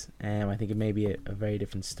is. I think it may be a very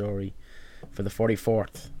different story for the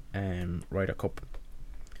 44th Ryder Cup.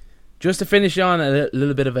 Just to finish on a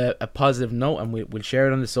little bit of a positive note, and we'll share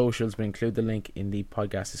it on the socials. We'll include the link in the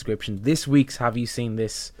podcast description. This week's Have You Seen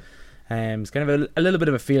This? It's kind of a little bit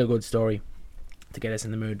of a feel-good story to get us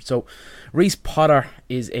in the mood. So, Rhys Potter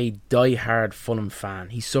is a die-hard Fulham fan.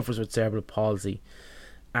 He suffers with cerebral palsy,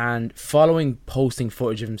 and following posting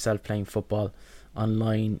footage of himself playing football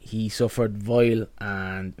online, he suffered vile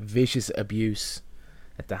and vicious abuse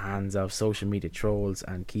at the hands of social media trolls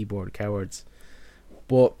and keyboard cowards.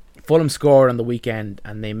 But Fulham scored on the weekend,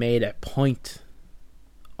 and they made a point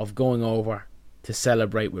of going over to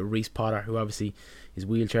celebrate with Rhys Potter, who obviously is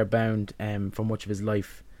wheelchair bound for much of his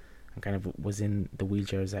life, and kind of was in the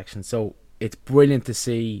wheelchair section. So it's brilliant to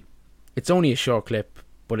see. It's only a short clip,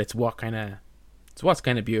 but it's what's kind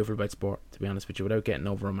of beautiful about sport, to be honest with you, without getting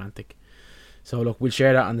over romantic. So look, we'll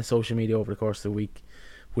share that on the social media over the course of the week.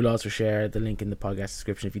 We'll also share the link in the podcast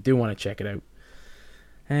description if you do want to check it out.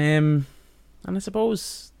 And I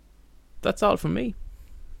suppose that's all from me.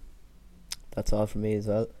 That's all from me as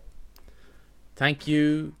well. Thank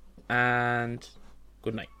you, and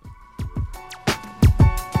good night.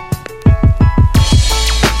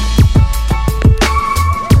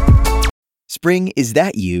 Spring, is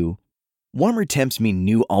that you? Warmer temps mean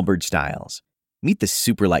new Allbirds styles. Meet the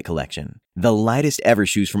Superlight Collection, the lightest ever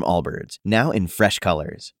shoes from Allbirds, now in fresh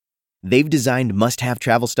colors. They've designed must-have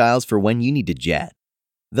travel styles for when you need to jet.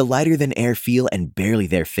 The lighter-than-air feel and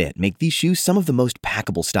barely-there fit make these shoes some of the most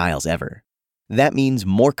packable styles ever. That means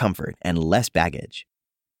more comfort and less baggage.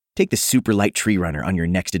 Take the Superlight Tree Runner on your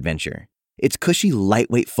next adventure. Its cushy,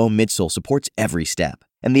 lightweight foam midsole supports every step,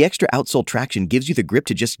 and the extra outsole traction gives you the grip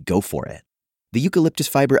to just go for it. The eucalyptus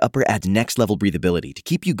fiber upper adds next-level breathability to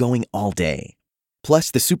keep you going all day.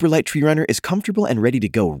 Plus, the Superlight Tree Runner is comfortable and ready to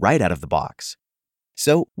go right out of the box.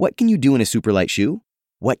 So, what can you do in a Superlight shoe?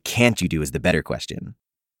 What can't you do is the better question.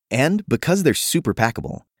 And because they're super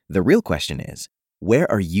packable, the real question is, where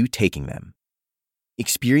are you taking them?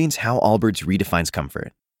 Experience how Allbirds redefines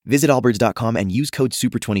comfort. Visit allbirds.com and use code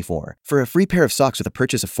SUPER24 for a free pair of socks with a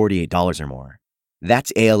purchase of $48 or more.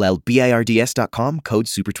 That's ALLBIRDS.com, code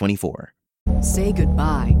SUPER24. Say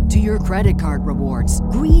goodbye to your credit card rewards.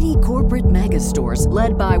 Greedy corporate mega stores,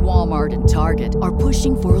 led by Walmart and Target, are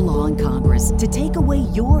pushing for a law in Congress to take away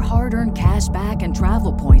your hard-earned cash back and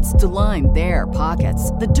travel points to line their pockets.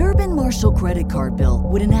 The Durbin-Marshall credit card bill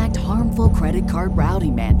would enact harmful credit card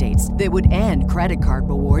routing mandates that would end credit card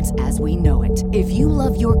rewards as we know it. If you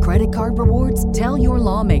love your credit card rewards, tell your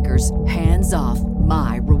lawmakers, hands off.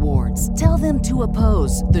 My Rewards. Tell them to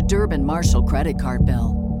oppose the Durbin Marshall credit card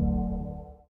bill.